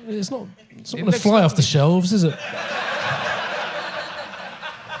going to fly off the shelves, is it?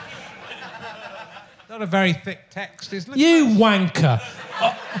 Not a very thick text. You wanker.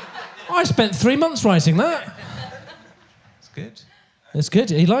 I spent 3 months writing that. It's good. It's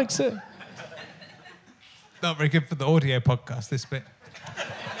good. He likes it. Not very good for the audio podcast, this bit.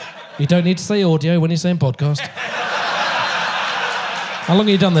 You don't need to say audio when you're saying podcast. How long have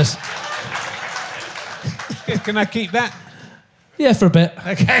you done this? Can I keep that? Yeah, for a bit.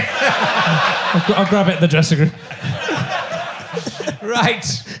 Okay. I'll grab it in the dressing room. Right.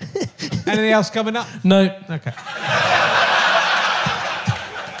 Anything else coming up? No. Okay.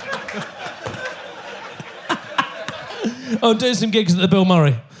 I'm doing some gigs at the Bill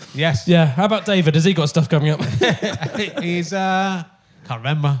Murray. Yes. Yeah. How about David? Has he got stuff coming up? He's, can't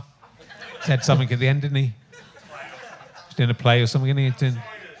remember. Said something at the end, didn't he? He's doing a play or something, isn't he?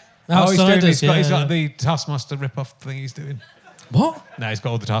 He's got the Taskmaster rip-off thing he's doing. What? No, he's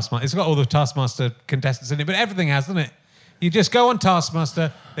got all the Taskmaster contestants in it, but everything has, doesn't it? You just go on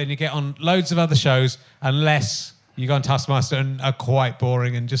Taskmaster, then you get on loads of other shows, unless you go on Taskmaster and are quite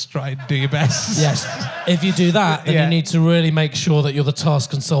boring and just try and do your best. Yes. If you do that, then Yeah. you need to really make sure that you're the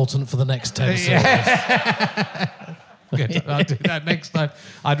task consultant for the next 10 series. Good. I'll do that next time.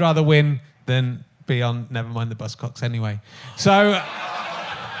 I'd rather win than be on Never Mind the Buzzcocks anyway. So...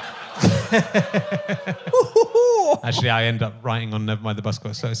 Actually, I end up writing on Never Mind the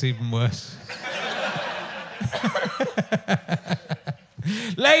Buzzcocks, so it's even worse.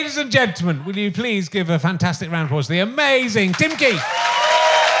 Ladies and gentlemen, will you please give a fantastic round of applause to the amazing Tim Key. Thank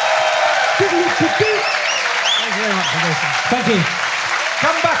you very much for this. Thank you.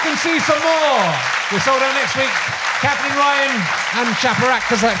 Come back and see some more. We're sold out next week. Kathleen Ryan and Chaparat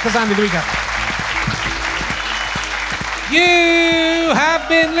Kazandi the week after. You have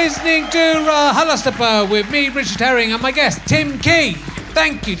been listening to RHLSTP with me, Richard Herring, and my guest, Tim Key.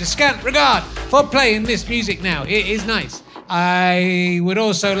 Thank you to Scant Regard for playing this music now. It is nice. I would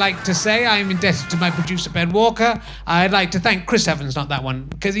also like to say I'm indebted to my producer, Ben Walker. I'd like to thank Chris Evans, not that one,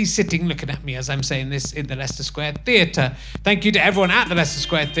 because he's sitting looking at me as I'm saying this in the Leicester Square Theatre. Thank you to everyone at the Leicester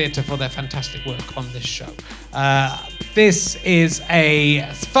Square Theatre for their fantastic work on this show. This is a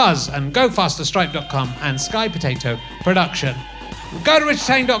Fuzz and GoFasterStripe.com and Sky Potato production. Go to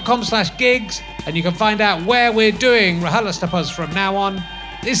richardherring.com/gigs and you can find out where we're doing RHLSTP from now on.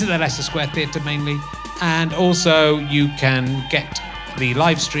 This is the Leicester Square Theatre mainly. And also you can get the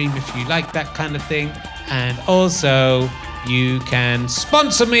live stream if you like that kind of thing. And also you can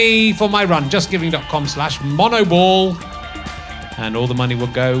sponsor me for my run, justgiving.com/monoball. And all the money will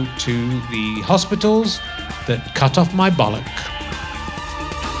go to the hospitals that cut off my bollock.